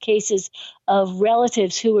different cases of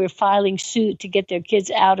relatives who were filing suit to get their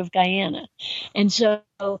kids out of Guyana. And so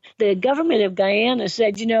the government of Guyana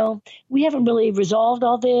said, we haven't really resolved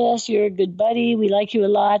all this. You're a good buddy. We like you a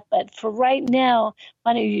lot. But for right now,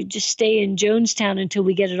 why don't you just stay in Jonestown until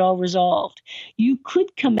we get it all resolved? You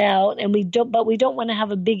could come out, but we don't want to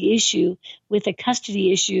have a big issue with a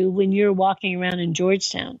custody issue when you're walking around in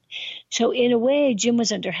Georgetown. So in a way, Jim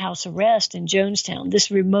was under house arrest in Jonestown,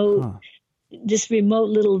 this remote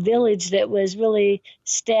little village that was really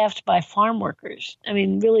staffed by farm workers. I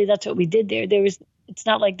mean, really, that's what we did there. It's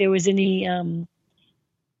not like there was any,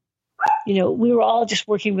 we were all just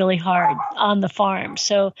working really hard on the farm.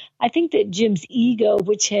 So I think that Jim's ego,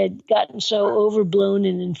 which had gotten so overblown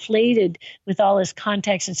and inflated with all his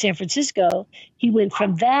contacts in San Francisco, he went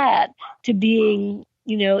from that to being,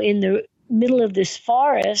 in the middle of this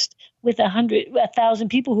forest with 1,000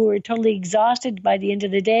 people who were totally exhausted by the end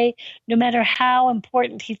of the day. No matter how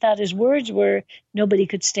important he thought his words were, nobody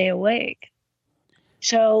could stay awake.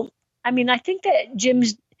 So, I mean, I think that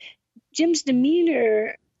Jim's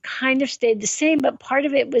demeanor kind of stayed the same, but part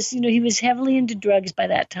of it was, he was heavily into drugs by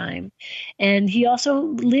that time. And he also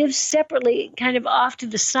lived separately, kind of off to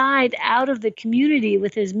the side, out of the community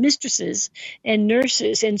with his mistresses and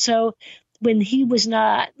nurses. And so when he was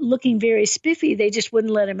not looking very spiffy, they just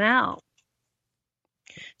wouldn't let him out.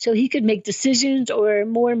 So he could make decisions, or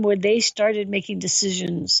more and more they started making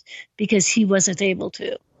decisions because he wasn't able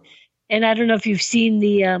to. And I don't know if you've seen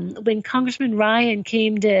when Congressman Ryan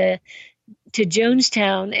came to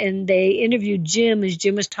Jonestown and they interviewed Jim as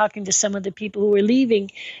Jim was talking to some of the people who were leaving,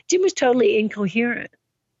 Jim was totally incoherent.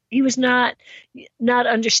 He was not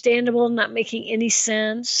understandable, not making any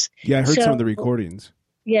sense. Yeah, I heard some of the recordings.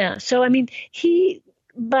 Yeah. So, I mean,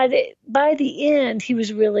 by the end, he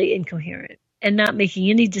was really incoherent and not making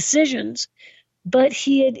any decisions. But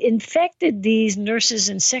he had infected these nurses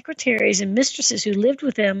and secretaries and mistresses who lived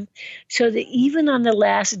with him, so that even on the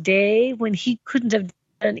last day when he couldn't have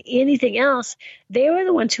done anything else, they were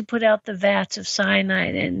the ones who put out the vats of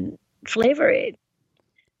cyanide and Flavor Aid.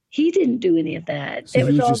 He didn't do any of that. So he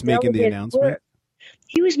was just making the announcement?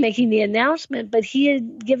 He was making the announcement, but he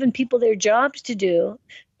had given people their jobs to do,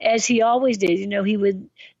 as he always did. He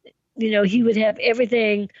would have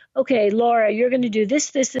everything. Okay, Laura, you're going to do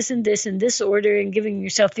this, and this in this order, and giving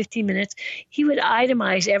yourself 15 minutes. He would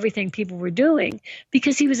itemize everything people were doing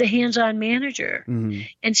because he was a hands-on manager. Mm-hmm.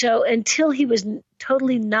 And so until he was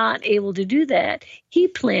totally not able to do that, he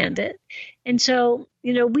planned it. And so,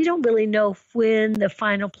 we don't really know when the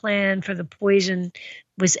final plan for the poison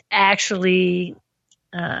was actually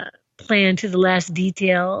planned to the last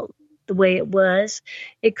detail, the way it was.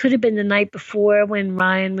 It could have been the night before when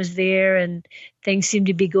Ryan was there and things seemed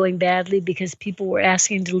to be going badly because people were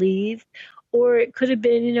asking to leave. Or it could have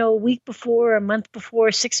been, a week before, a month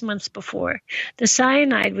before, 6 months before. The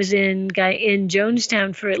cyanide was in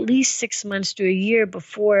Jonestown for at least 6 months to a year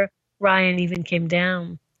before Ryan even came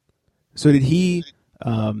down. So did he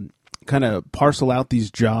kind of parcel out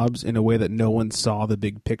these jobs in a way that no one saw the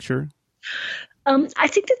big picture? I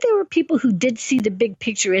think that there were people who did see the big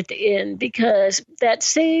picture at the end, because that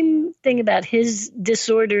same thing about his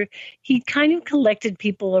disorder, he kind of collected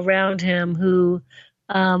people around him who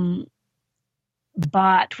bought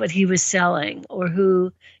what he was selling, or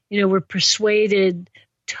who, were persuaded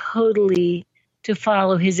totally to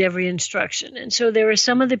follow his every instruction. And so there were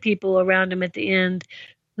some of the people around him at the end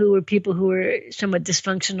who were people who were somewhat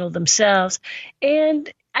dysfunctional themselves.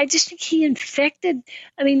 And I just think he infected,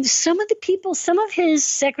 some of his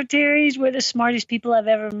secretaries were the smartest people I've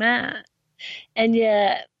ever met. And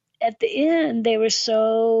yet at the end, they were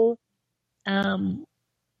so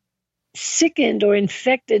sickened or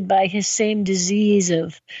infected by his same disease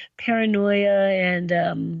of paranoia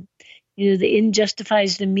and, the end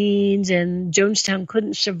justifies the means, and Jonestown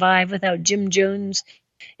couldn't survive without Jim Jones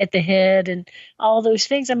at the head and all those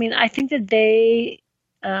things. I think that they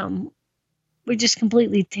were just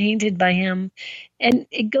completely tainted by him, and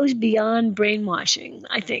it goes beyond brainwashing.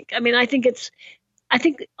 I think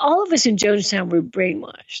all of us in Jonestown were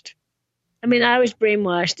brainwashed. I mean, I was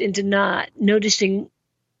brainwashed into not noticing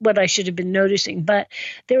what I should have been noticing. But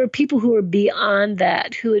there were people who were beyond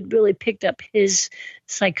that who had really picked up his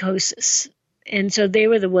psychosis. And so they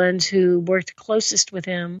were the ones who worked closest with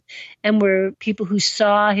him and were people who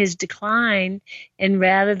saw his decline. And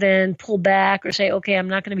rather than pull back or say, okay, I'm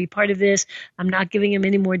not going to be part of this, I'm not giving him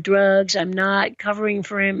any more drugs, I'm not covering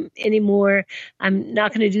for him anymore, I'm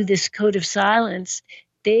not going to do this code of silence,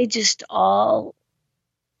 they just all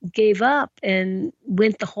gave up and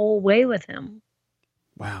went the whole way with him.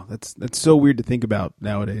 Wow, that's so weird to think about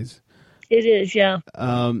nowadays. It is, yeah.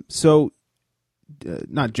 So,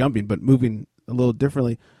 not jumping, but moving a little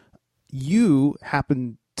differently, you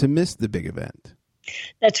happened to miss the big event.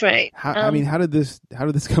 That's right. How did this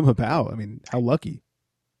come about? I mean, how lucky?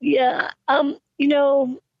 Yeah.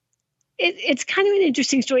 It's kind of an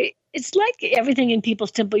interesting story. It's like everything in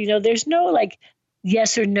People's Temple. There's no like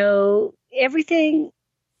yes or no. Everything,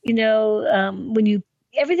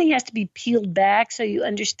 everything has to be peeled back so you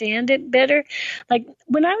understand it better. Like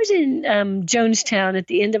when I was in Jonestown at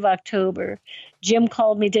the end of October, Jim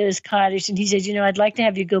called me to his cottage and he said, I'd like to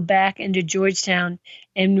have you go back into Georgetown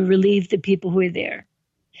and relieve the people who are there.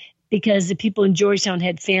 Because the people in Georgetown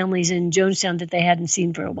had families in Jonestown that they hadn't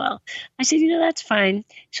seen for a while. I said, that's fine.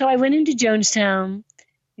 So I went into Jonestown.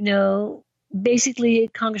 Basically,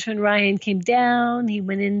 Congressman Ryan came down. He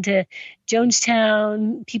went into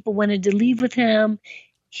Jonestown. People wanted to leave with him.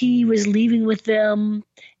 He was leaving with them.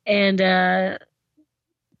 And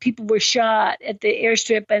people were shot at the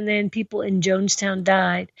airstrip, and then people in Jonestown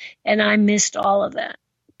died. And I missed all of that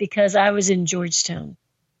because I was in Georgetown.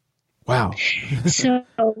 Wow. So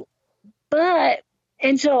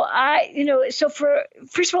first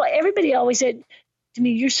of all, everybody always said to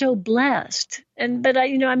me, you're so blessed. But I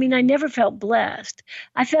never felt blessed.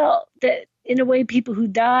 I felt that in a way, people who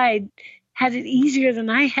died had it easier than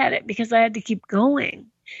I had it because I had to keep going.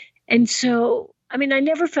 And so, I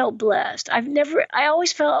never felt blessed. I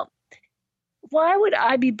always felt, why would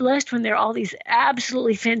I be blessed when there are all these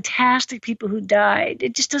absolutely fantastic people who died?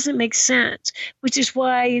 It just doesn't make sense, which is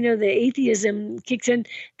why, the atheism kicks in.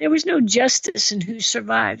 There was no justice in who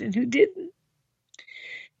survived and who didn't.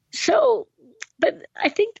 So, but I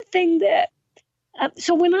think the thing that,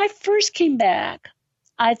 so when I first came back,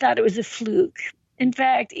 I thought it was a fluke. In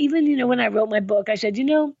fact, even, when I wrote my book, I said,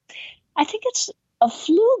 I think it's a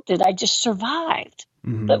fluke that I just survived.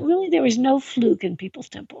 Mm-hmm. But really, there was no fluke in People's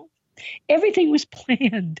Temple. Everything was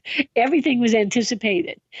planned. Everything was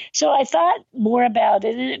anticipated. So I thought more about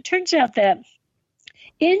it. And it turns out that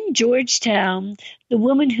in Georgetown, the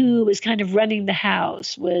woman who was kind of running the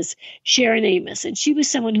house was Sharon Amos. And she was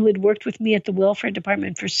someone who had worked with me at the welfare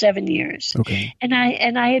department for 7 years. Okay. And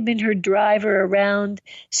I had been her driver around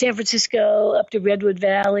San Francisco up to Redwood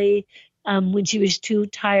Valley when she was too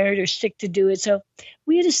tired or sick to do it. So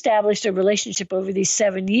we had established a relationship over these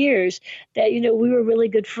 7 years that, we were really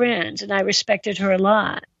good friends and I respected her a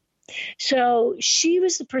lot. So she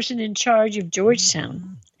was the person in charge of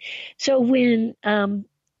Georgetown. So when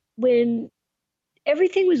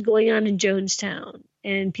everything was going on in Jonestown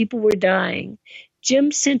and people were dying,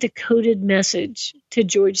 Jim sent a coded message to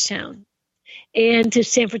Georgetown and to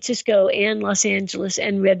San Francisco and Los Angeles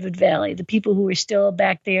and Redwood Valley, the people who were still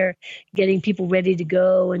back there getting people ready to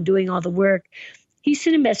go and doing all the work. He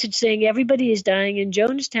sent a message saying everybody is dying in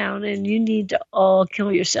Jonestown and you need to all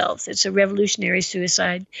kill yourselves. It's a revolutionary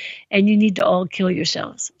suicide and you need to all kill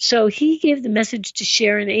yourselves. So he gave the message to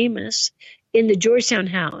Sharon Amos in the Georgetown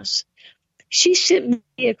house. She sent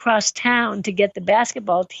me across town to get the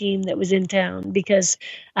basketball team that was in town because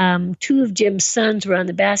 2 of Jim's sons were on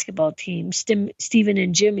the basketball team, Stephen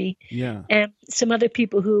and Jimmy, and some other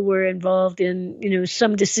people who were involved in,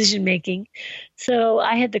 some decision making. So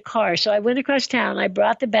I had the car. So I went across town. I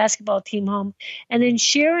brought the basketball team home. And then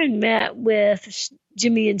Sharon met with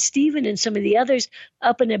Jimmy and Stephen and some of the others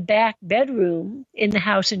up in a back bedroom in the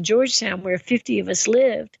house in Georgetown where 50 of us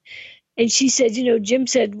lived. And she said, Jim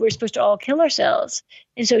said we're supposed to all kill ourselves.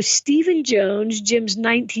 And so Stephen Jones, Jim's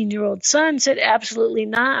 19-year-old son, said, absolutely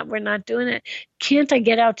not. We're not doing it. Can't I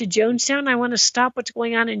get out to Jonestown? I want to stop what's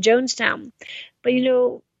going on in Jonestown. But,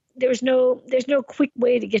 there's no quick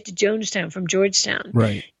way to get to Jonestown from Georgetown.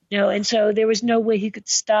 Right. And so there was no way he could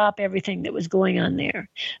stop everything that was going on there.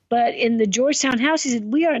 But in the Georgetown house, he said,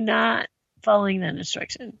 we are not following that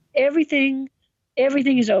instruction. Everything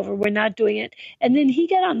is over. We're not doing it. And then he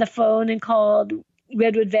got on the phone and called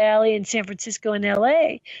Redwood Valley and San Francisco and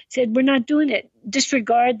LA, said, we're not doing it.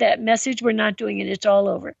 Disregard that message. We're not doing it. It's all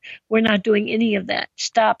over. We're not doing any of that.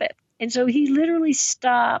 Stop it. And so he literally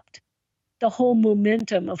stopped the whole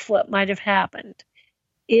momentum of what might have happened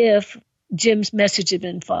if Jim's message had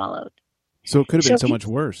been followed. So it could have been so much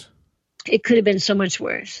worse. It could have been so much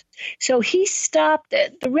worse. So he stopped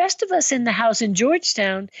it. The rest of us in the house in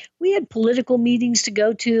Georgetown, we had political meetings to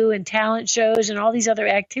go to and talent shows and all these other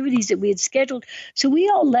activities that we had scheduled. So we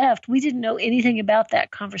all left. We didn't know anything about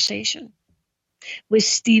that conversation with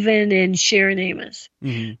Stephen and Sharon Amos.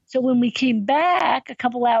 Mm-hmm. So when we came back a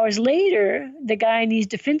couple hours later, the Guyanese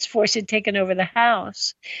Defense Force had taken over the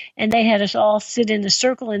house, and they had us all sit in a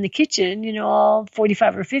circle in the kitchen, all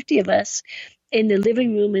 45 or 50 of us, in the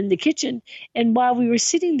living room in the kitchen. And while we were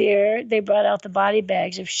sitting there, they brought out the body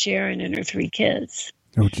bags of Sharon and her 3 kids.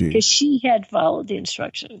 Oh, geez. Because she had followed the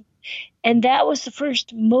instruction. And that was the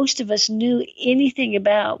first most of us knew anything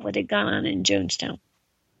about what had gone on in Jonestown.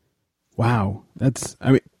 Wow. That's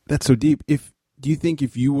so deep. Do you think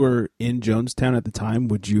if you were in Jonestown at the time,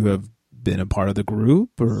 would you have been a part of the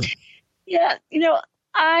group? Or? Yeah.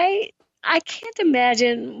 I can't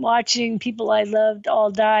imagine watching people I loved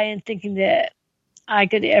all die and thinking that I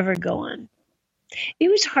could ever go on. It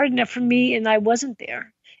was hard enough for me, and I wasn't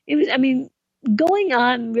there. Going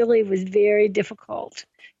on really was very difficult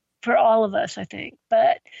for all of us, I think.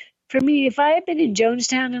 But for me, if I had been in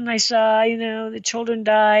Jonestown and I saw, the children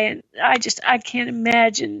die, and I can't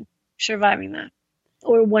imagine surviving that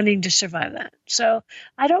or wanting to survive that. So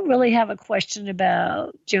I don't really have a question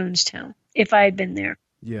about Jonestown if I had been there.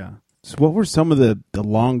 Yeah. So what were some of the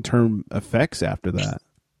long-term effects after that?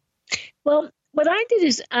 Well, what I did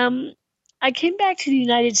is I came back to the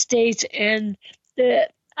United States, and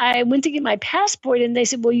I went to get my passport, and they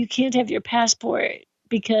said, well, you can't have your passport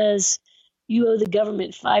because you owe the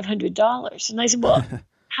government $500. And I said, well,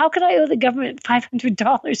 how could I owe the government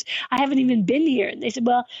 $500? I haven't even been here. And they said,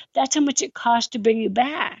 well, that's how much it costs to bring you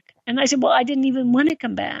back. And I said, well, I didn't even want to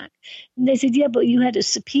come back. And they said, yeah, but you had a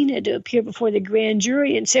subpoena to appear before the grand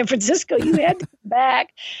jury in San Francisco. You had to come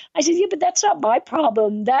back. I said, yeah, but that's not my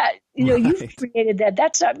problem. That, you've created that.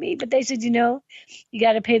 That's not me. But they said, you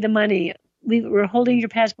got to pay the money. We're holding your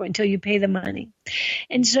passport until you pay the money.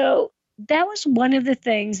 And so that was one of the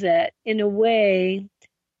things that, in a way,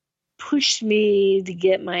 pushed me to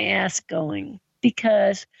get my ass going,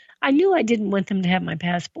 because I knew I didn't want them to have my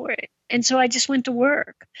passport. And so I just went to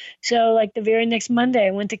work. So like the very next Monday,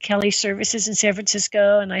 I went to Kelly Services in San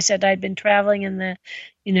Francisco, and I said I'd been traveling in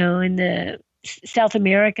the South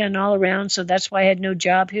America and all around. So that's why I had no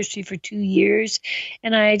job history for 2 years.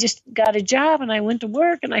 And I just got a job, and I went to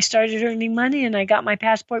work, and I started earning money, and I got my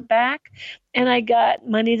passport back, and I got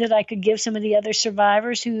money that I could give some of the other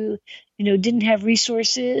survivors who, didn't have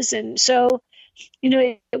resources. And so,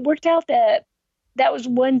 it worked out that was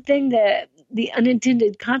one thing, that the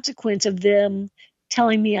unintended consequence of them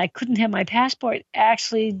telling me I couldn't have my passport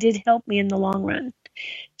actually did help me in the long run.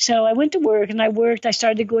 So I went to work, and I worked. I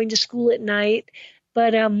started going to school at night,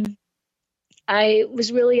 but I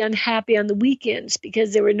was really unhappy on the weekends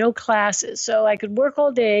because there were no classes. So I could work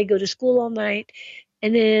all day, go to school all night,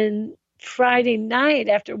 and then Friday night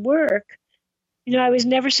after work, I was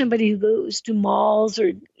never somebody who goes to malls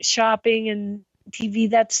or shopping and TV.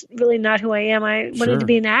 That's really not who I am. I wanted to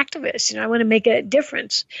be an activist. I want to make a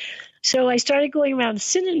difference. So I started going around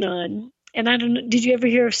Synanon, and I don't know, did you ever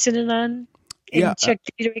hear of Synanon? Yeah. Chuck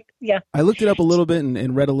Dederich? Yeah. I looked it up a little bit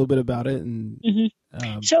and read a little bit about it. And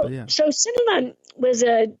So Synanon was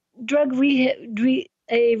a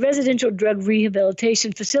a residential drug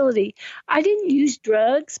rehabilitation facility. I didn't use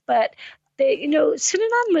drugs, but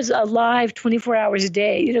Synanon was alive 24 hours a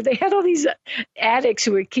day. They had all these addicts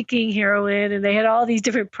who were kicking heroin, and they had all these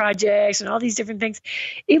different projects and all these different things.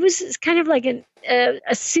 It was kind of like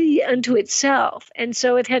a city unto itself. And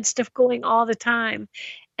so it had stuff going all the time.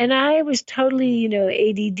 And I was totally,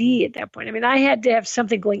 ADD at that point. I had to have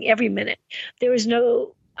something going every minute.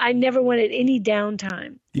 I never wanted any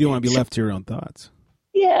downtime. You don't want to be left to your own thoughts.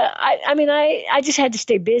 Yeah. I just had to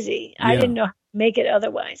stay busy. Yeah. I didn't know how to make it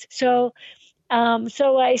otherwise. So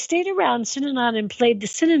I stayed around Synanon and played the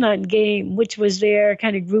Synanon game, which was their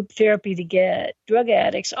kind of group therapy to get drug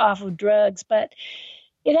addicts off of drugs. But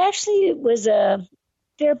it actually was a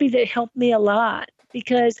therapy that helped me a lot,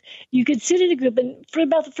 because you could sit in a group, and for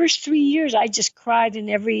about the first 3 years, I just cried in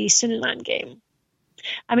every Synanon game.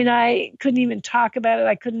 I couldn't even talk about it.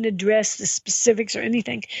 I couldn't address the specifics or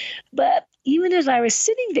anything. But even as I was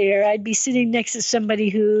sitting there, I'd be sitting next to somebody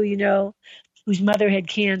who, whose mother had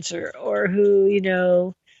cancer, or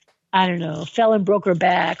who, I don't know, fell and broke her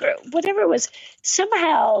back, or whatever it was.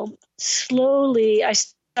 Somehow, slowly, I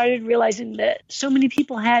started realizing that so many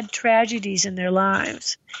people had tragedies in their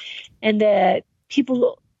lives, and that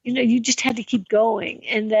people, you just had to keep going,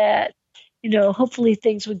 and that, hopefully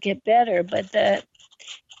things would get better, but that,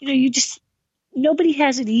 nobody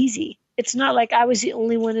has it easy. it's not like I was the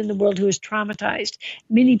only one in the world who was traumatized.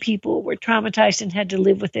 Many people were traumatized and had to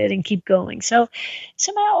live with it and keep going. So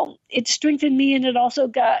somehow it strengthened me, and it also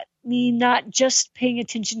got me not just paying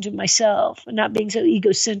attention to myself and not being so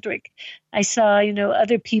egocentric. I saw,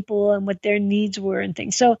 other people and what their needs were and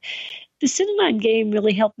things. So the Synanon game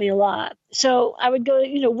really helped me a lot. So I would go,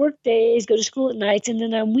 work days, go to school at nights, and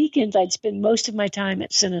then on weekends I'd spend most of my time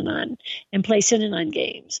at Synanon and play Synanon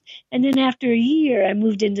games. And then after a year, I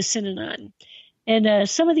moved into Synanon. And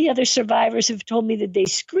some of the other survivors have told me that they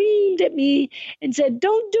screamed at me and said,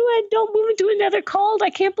 "Don't do it. Don't move into another cult.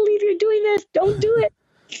 I can't believe you're doing this. Don't do it."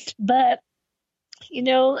 But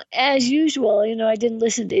as usual, I didn't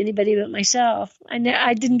listen to anybody but myself.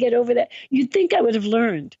 I didn't get over that. You'd think I would have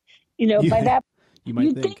learned, by that.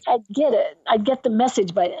 You'd think I'd get it. I'd get the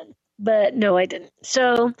message by then. But no, I didn't.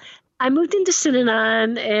 So I moved into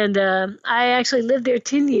Synanon, and I actually lived there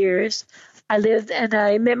 10 years.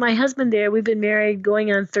 I met my husband there. We've been married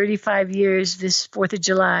going on 35 years this 4th of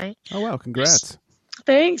July. Oh, wow. Congrats.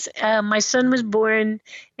 Thanks. My son was born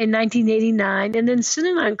in 1989, and then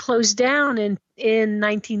Synanon closed down in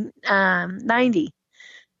 1990.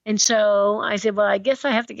 And so I said, well, I guess I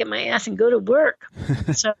have to get my ass and go to work.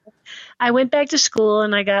 So I went back to school,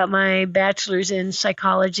 and I got my bachelor's in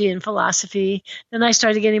psychology and philosophy. Then I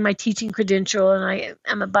started getting my teaching credential, and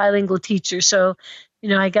I'm a bilingual teacher. So,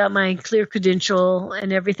 I got my clear credential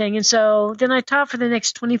and everything. And so then I taught for the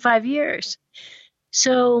next 25 years.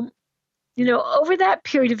 So over that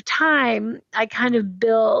period of time, I kind of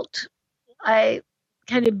built my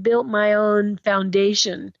own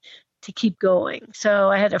foundation to keep going. So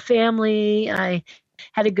I had a family, I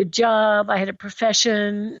had a good job, I had a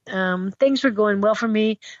profession. Things were going well for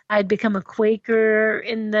me. I had become a Quaker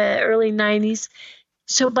in the early 90s.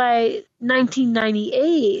 So by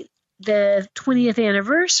 1998, the 20th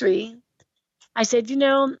anniversary, I said,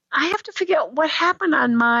 I have to figure out what happened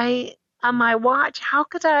on my watch. How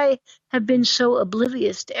could I have been so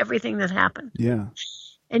oblivious to everything that happened? Yeah.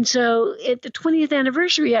 And so at the 20th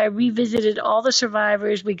anniversary, I revisited all the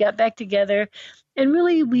survivors. We got back together, and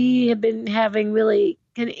really we have been having really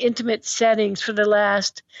kind of intimate settings for the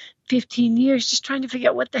last 15 years, just trying to figure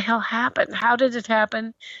out what the hell happened. How did it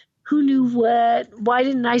happen? Who knew what? Why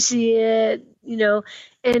didn't I see it?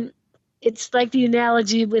 And it's like the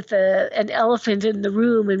analogy with an elephant in the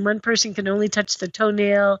room, and one person can only touch the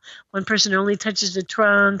toenail, one person only touches the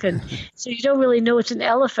trunk, and so you don't really know it's an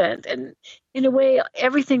elephant. And in a way,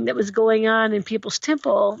 everything that was going on in People's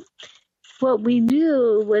Temple, what we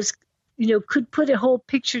knew was, could put a whole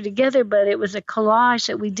picture together, but it was a collage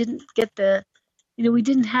that we didn't get we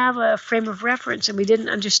didn't have a frame of reference, and we didn't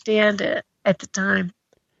understand it at the time.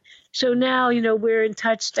 So now, we're in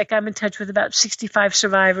touch, like I'm in touch with about 65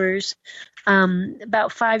 survivors.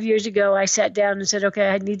 About 5 years ago, I sat down and said, okay,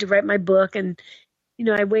 I need to write my book. And,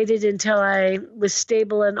 I waited until I was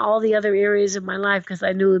stable in all the other areas of my life because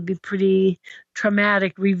I knew it would be pretty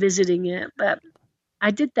traumatic revisiting it. But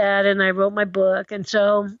I did that, and I wrote my book. And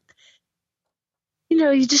so,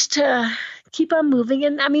 you just keep on moving.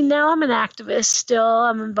 And I mean, now I'm an activist still.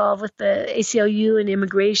 I'm involved with the ACLU and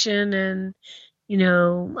immigration and,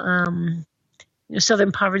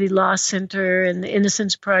 Southern Poverty Law Center and the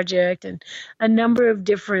Innocence Project and a number of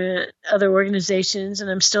different other organizations.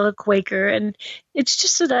 And I'm still a Quaker. And it's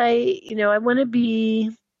just that I want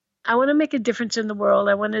to make a difference in the world.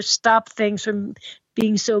 I want to stop things from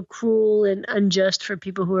being so cruel and unjust for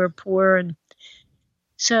people who are poor. And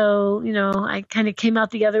so, I kind of came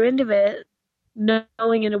out the other end of it,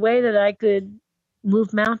 knowing in a way that I could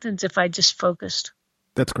move mountains if I just focused.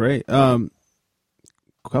 That's great.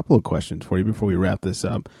 A couple of questions for you before we wrap this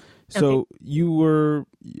up. So okay. You were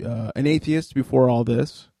an atheist before all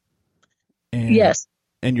this. And, yes.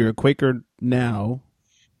 And you're a Quaker now.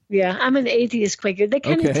 Yeah, I'm an atheist Quaker. They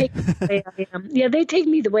kind of take me the way I am. Yeah, they take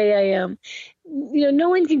me the way I am. No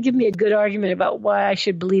one can give me a good argument about why I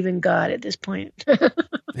should believe in God at this point.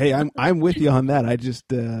 Hey, I'm with you on that. I just,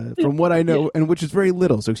 from what I know, and which is very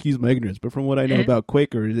little, so excuse my ignorance, but from what I know about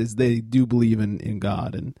Quakers is they do believe in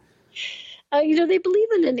God. And they believe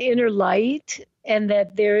in an inner light and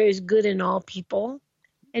that there is good in all people.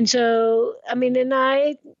 And so, and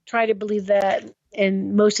I try to believe that,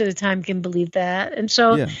 and most of the time can believe that. And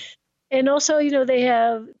so, yeah. And also, they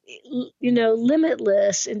have,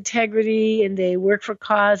 limitless integrity, and they work for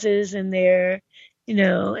causes, and they're,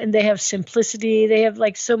 and they have simplicity. They have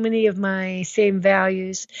like so many of my same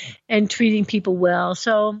values and treating people well.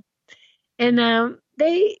 So, and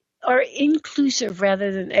they are inclusive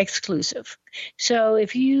rather than exclusive. So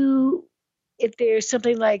if there's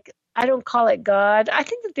something like, I don't call it God, I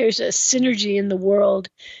think that there's a synergy in the world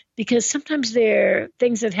because sometimes there are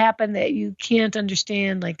things that happen that you can't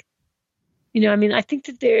understand. Like, I think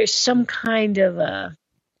that there's some kind of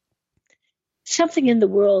something in the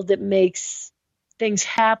world that makes things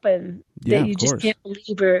happen that you just can't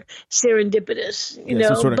believe are serendipitous,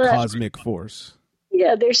 some sort of cosmic force.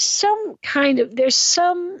 Yeah, there's something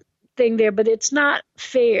there, but it's not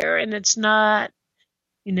fair, and it's not,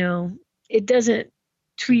 it doesn't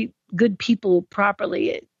treat good people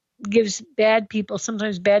properly. It gives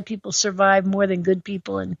sometimes bad people survive more than good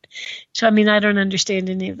people. And so, I don't understand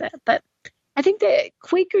any of that. But I think that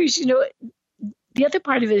Quakers, the other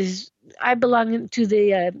part of it is I belong to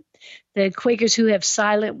the Quakers who have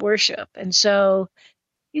silent worship. And so,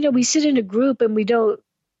 we sit in a group and we don't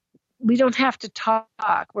have to talk.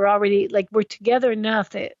 We're together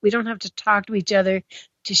enough that we don't have to talk to each other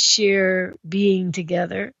to share being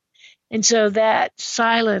together. And so that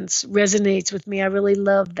silence resonates with me. I really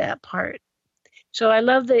love that part. So I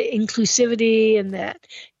love the inclusivity and that,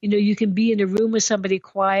 you can be in a room with somebody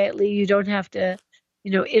quietly. You don't have to,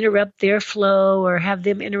 interrupt their flow or have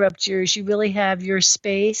them interrupt yours. You really have your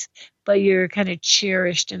space, but you're kind of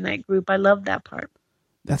cherished in that group. I love that part.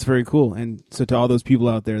 That's very cool. And so to all those people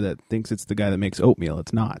out there that thinks it's the guy that makes oatmeal,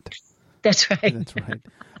 it's not. That's right. That's right.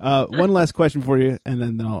 One last question for you, and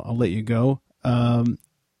then I'll let you go.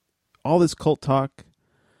 All this cult talk,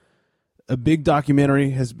 a big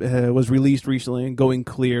documentary was released recently, Going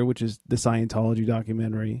Clear, which is the Scientology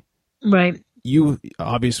documentary. Right. You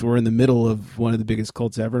obviously were in the middle of one of the biggest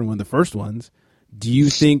cults ever and one of the first ones. Do you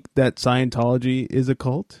think that Scientology is a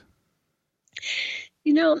cult?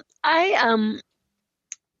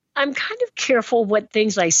 I'm kind of careful what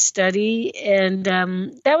things I study, and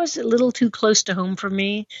that was a little too close to home for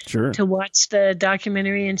me to watch the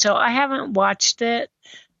documentary, and so I haven't watched it.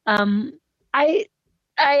 I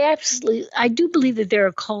do believe that there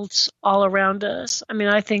are cults all around us.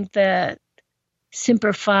 I think that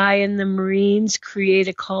Semper Fi and the Marines create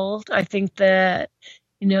a cult. I think that,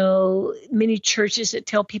 many churches that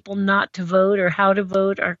tell people not to vote or how to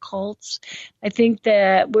vote are cults. I think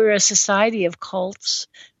that we're a society of cults,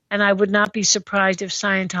 and I would not be surprised if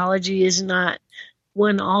Scientology is not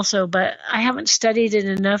one also, but I haven't studied it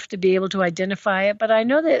enough to be able to identify it. But I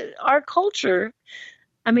know that our culture,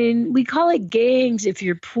 we call it gangs if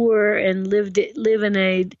you're poor and live in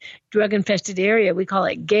a drug-infested area. We call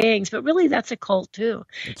it gangs, but really that's a cult too.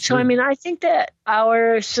 So, I think that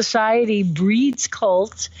our society breeds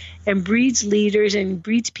cults and breeds leaders and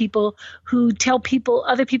breeds people who tell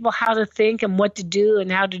other people how to think and what to do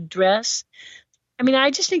and how to dress.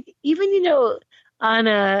 I just think even, on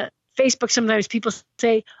Facebook, sometimes people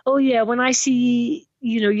say, oh yeah, when I see,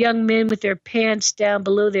 young men with their pants down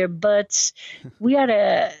below their butts, we ought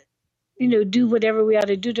to, do whatever we ought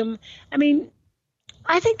to do to them.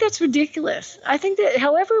 I think that's ridiculous. I think that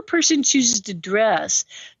however a person chooses to dress,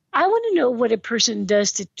 I want to know what a person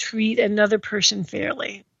does to treat another person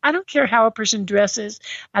fairly. I don't care how a person dresses.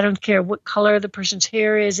 I don't care what color the person's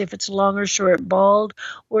hair is, if it's long or short, bald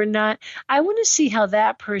or not. I want to see how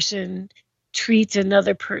that person treats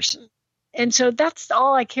another person. And so that's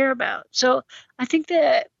all I care about. So I think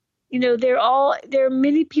that, there are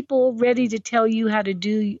many people ready to tell you how to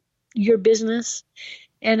do your business.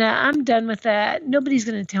 And I'm done with that. Nobody's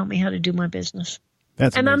going to tell me how to do my business.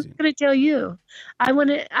 That's amazing. I'm going to tell you. I want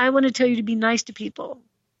to tell you to be nice to people.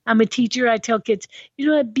 I'm a teacher. I tell kids,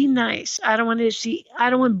 be nice. I don't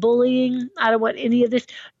want bullying. I don't want any of this.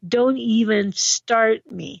 Don't even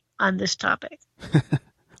start me on this topic.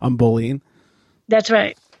 I'm bullying. That's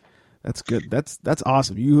right. That's good. That's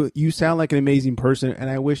awesome. You sound like an amazing person, and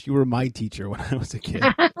I wish you were my teacher when I was a kid.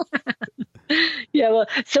 Yeah, well,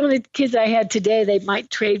 some of the kids I had today, they might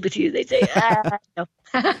trade with you. They say, no.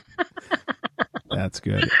 That's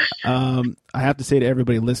good. I have to say to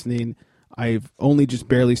everybody listening, I've only just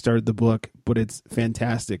barely started the book, but it's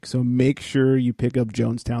fantastic. So make sure you pick up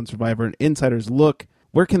Jonestown Survivor, an insider's look.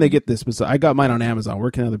 Where can they get this? I got mine on Amazon.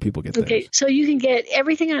 Where can other people get this? Okay, so you can get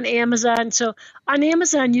everything on Amazon. So on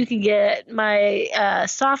Amazon, you can get my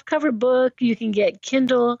softcover book. You can get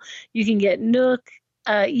Kindle. You can get Nook.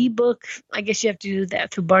 Ebook. I guess you have to do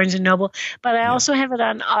that through Barnes & Noble. But I also have it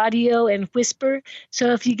on audio and Whisper.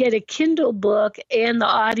 So if you get a Kindle book and the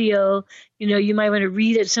audio, you might want to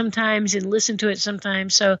read it sometimes and listen to it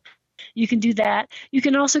sometimes. So you can do that. You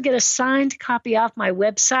can also get a signed copy off my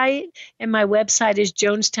website, and my website is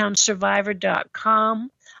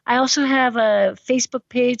jonestownsurvivor.com. I also have a Facebook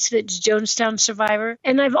page that's Jonestown Survivor,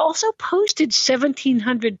 and I've also posted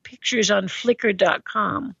 1,700 pictures on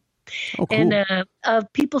Flickr.com. Oh, cool. And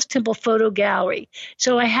of People's Temple Photo Gallery.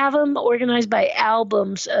 So I have them organized by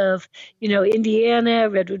albums of, Indiana,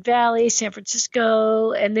 Redwood Valley, San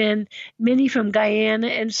Francisco, and then many from Guyana,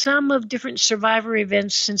 and some of different survivor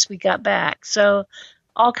events since we got back. So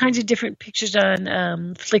all kinds of different pictures on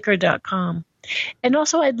Flickr.com. And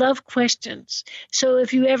also, I love questions. So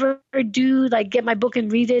if you ever do get my book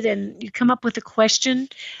and read it and you come up with a question,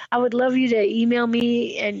 I would love you to email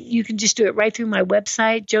me, and you can just do it right through my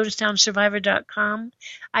website, jonestownsurvivor.com.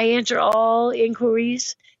 I answer all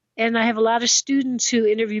inquiries, and I have a lot of students who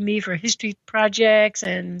interview me for history projects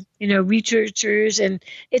and, researchers, and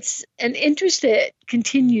it's an interest that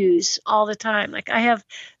continues all the time. I have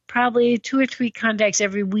probably 2 or 3 contacts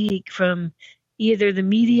every week from either the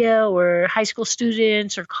media or high school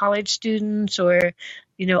students or college students or,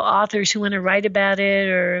 authors who want to write about it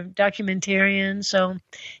or documentarians. So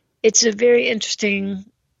it's a very interesting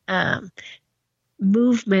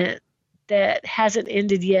movement that hasn't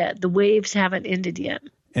ended yet. The waves haven't ended yet.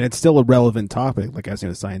 And it's still a relevant topic, like I was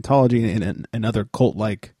saying, Scientology and other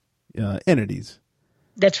cult-like entities.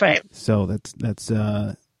 That's right. So that's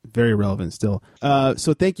very relevant still.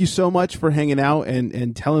 So thank you so much for hanging out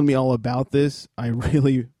and telling me all about this. I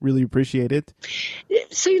really, really appreciate it.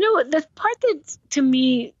 So, the part that, to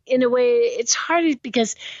me, in a way, it's hard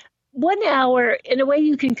because 1 hour, in a way,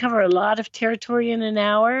 you can cover a lot of territory in an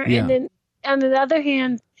hour. Yeah. And then, on the other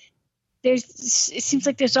hand, it seems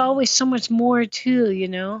like there's always so much more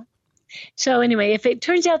too, So anyway, if it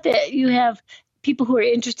turns out that you have people who are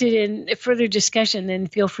interested in further discussion, then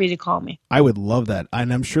feel free to call me. I would love that,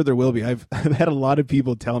 and I'm sure there will be. I've had a lot of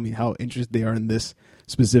people tell me how interested they are in this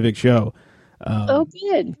specific show.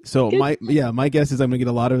 Good. So good. My guess is I'm going to get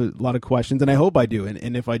a lot of questions, and I hope I do.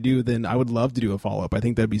 And if I do, then I would love to do a follow up. I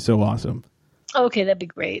think that'd be so awesome. Okay, that'd be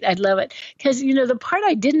great. I'd love it because the part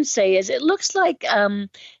I didn't say is it looks like I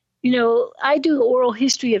do oral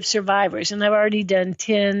history of survivors, and I've already done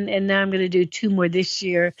 10, and now I'm going to do 2 more this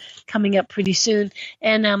year, coming up pretty soon.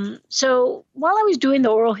 And so while I was doing the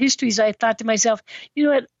oral histories, I thought to myself, you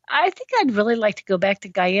know what? I think I'd really like to go back to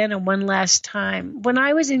Guyana one last time. When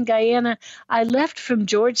I was in Guyana, I left from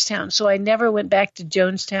Georgetown, so I never went back to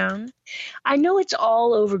Jonestown. I know it's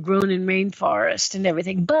all overgrown in rainforest and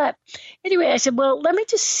everything, but anyway, I said, well, let me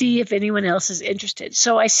just see if anyone else is interested.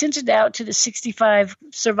 So I sent it out to the 65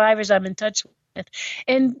 survivors I'm in touch with,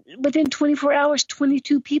 and within 24 hours,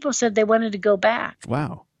 22 people said they wanted to go back.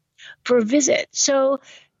 Wow. For a visit. So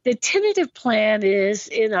the tentative plan is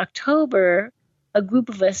in October, a group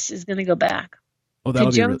of us is going to go back to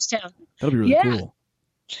Jonestown. That'll be really cool.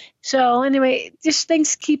 So anyway, just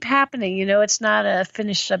things keep happening. It's not a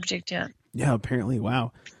finished subject yet. Yeah, apparently.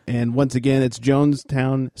 Wow. And once again, it's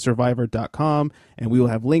jonestownsurvivor.com, and we will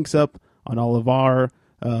have links up on all of our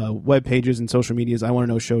web pages and social medias,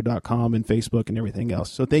 iwantaknowshow.com and Facebook and everything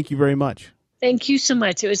else. So thank you very much. Thank you so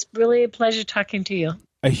much. It was really a pleasure talking to you.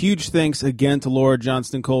 A huge thanks again to Laura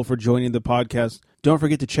Johnston Cole for joining the podcast. Don't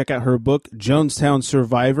forget to check out her book, Jonestown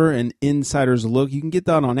Survivor, An Insider's Look. You can get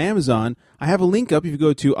that on Amazon. I have a link up. If you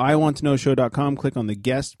go to iwantaknowshow.com, click on the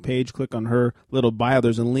guest page, click on her little bio.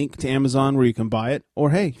 There's a link to Amazon where you can buy it.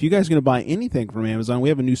 Or, hey, if you guys are going to buy anything from Amazon, we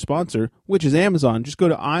have a new sponsor, which is Amazon. Just go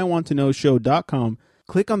to iwantaknowshow.com,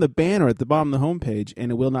 click on the banner at the bottom of the homepage,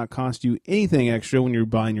 and it will not cost you anything extra when you're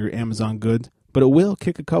buying your Amazon goods. But it will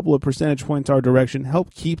kick a couple of percentage points our direction,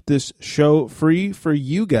 help keep this show free for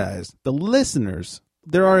you guys, the listeners.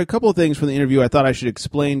 There are a couple of things from the interview I thought I should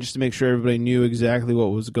explain just to make sure everybody knew exactly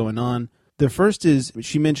what was going on. The first is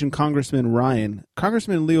she mentioned Congressman Ryan.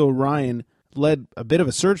 Congressman Leo Ryan led a bit of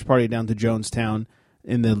a search party down to Jonestown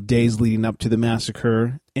in the days leading up to the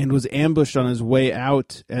massacre and was ambushed on his way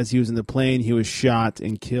out. As he was in the plane, he was shot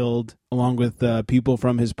and killed, along with people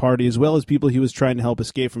from his party, as well as people he was trying to help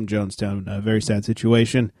escape from Jonestown. A very sad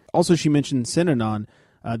situation. Also, she mentioned Synanon.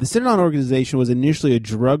 The Synanon organization was initially a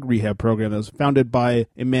drug rehab program that was founded by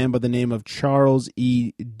a man by the name of Charles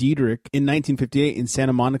E. Diedrich in 1958 in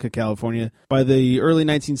Santa Monica, California. By the early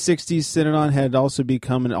 1960s, Synanon had also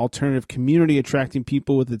become an alternative community, attracting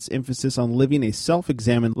people with its emphasis on living a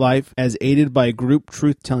self-examined life, as aided by group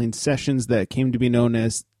truth-telling sessions that came to be known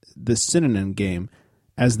as the Synanon Game.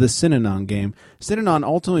 Synanon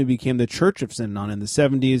ultimately became the Church of Synanon in the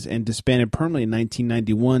 70s and disbanded permanently in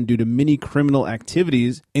 1991 due to many criminal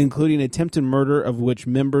activities, including attempted murder of which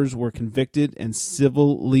members were convicted, and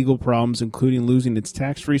civil legal problems, including losing its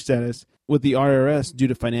tax-free status with the IRS due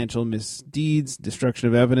to financial misdeeds, destruction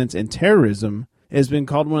of evidence, and terrorism. It has been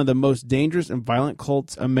called one of the most dangerous and violent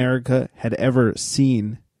cults America had ever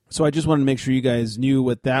seen. So I just wanted to make sure you guys knew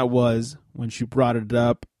what that was when she brought it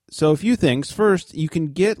up. So a few things. First, you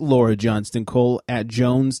can get Laura Johnston Cole at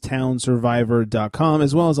JonestownSurvivor.com,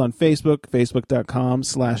 as well as on Facebook,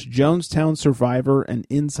 Facebook.com/JonestownSurvivor and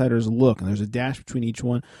Insider's Look. And there's a dash between each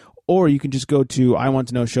one. Or you can just go to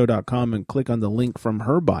IWantToKnowShow.com and click on the link from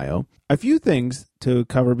her bio. A few things to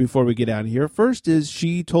cover before we get out of here. First is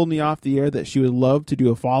she told me off the air that she would love to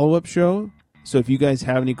do a follow-up show. So if you guys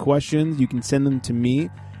have any questions, you can send them to me,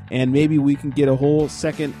 and maybe we can get a whole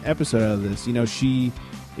second episode out of this. You know, she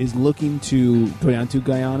is looking to go down to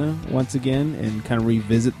Guyana once again and kind of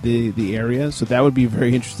revisit the area. So that would be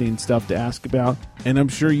very interesting stuff to ask about. And I'm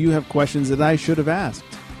sure you have questions that I should have asked.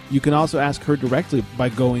 You can also ask her directly by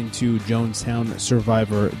going to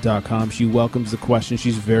JonestownSurvivor.com. She welcomes the questions.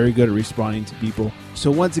 She's very good at responding to people. So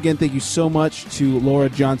once again, thank you so much to Laura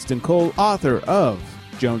Johnston Cole, author of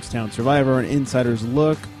Jonestown Survivor and Insider's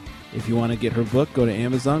Look. If you want to get her book, go to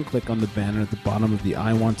Amazon, click on the banner at the bottom of the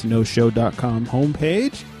IWantToKnowShow.com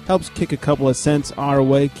homepage. Helps kick a couple of cents our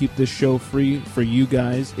way, keep this show free for you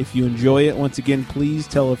guys. If you enjoy it, once again, please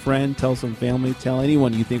tell a friend, tell some family, tell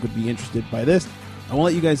anyone you think would be interested by this. I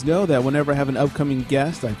want to let you guys know that whenever I have an upcoming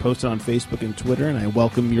guest, I post it on Facebook and Twitter, and I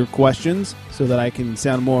welcome your questions so that I can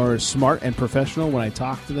sound more smart and professional when I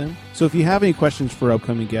talk to them. So if you have any questions for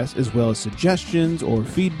upcoming guests, as well as suggestions or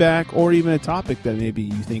feedback, or even a topic that maybe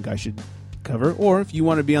you think I should cover, or if you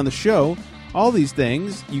want to be on the show, all these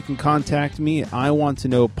things, you can contact me at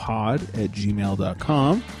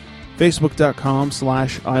iwanttoknowpod@gmail.com,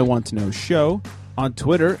 Facebook.com/IWantToKnowShow, on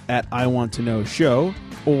Twitter at IWantToKnowShow,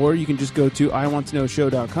 or you can just go to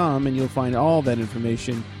IWantToKnowShow.com and you'll find all that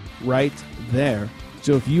information right there.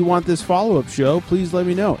 So if you want this follow-up show, please let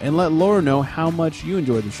me know. And let Laura know how much you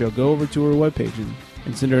enjoyed the show. Go over to her webpage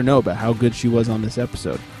and send her a note about how good she was on this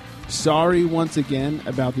episode. Sorry once again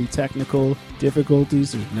about the technical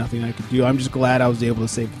difficulties. There's nothing I could do. I'm just glad I was able to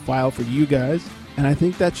save the file for you guys. And I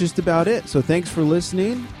think that's just about it. So thanks for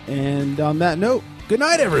listening. And on that note, good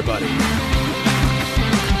night, everybody.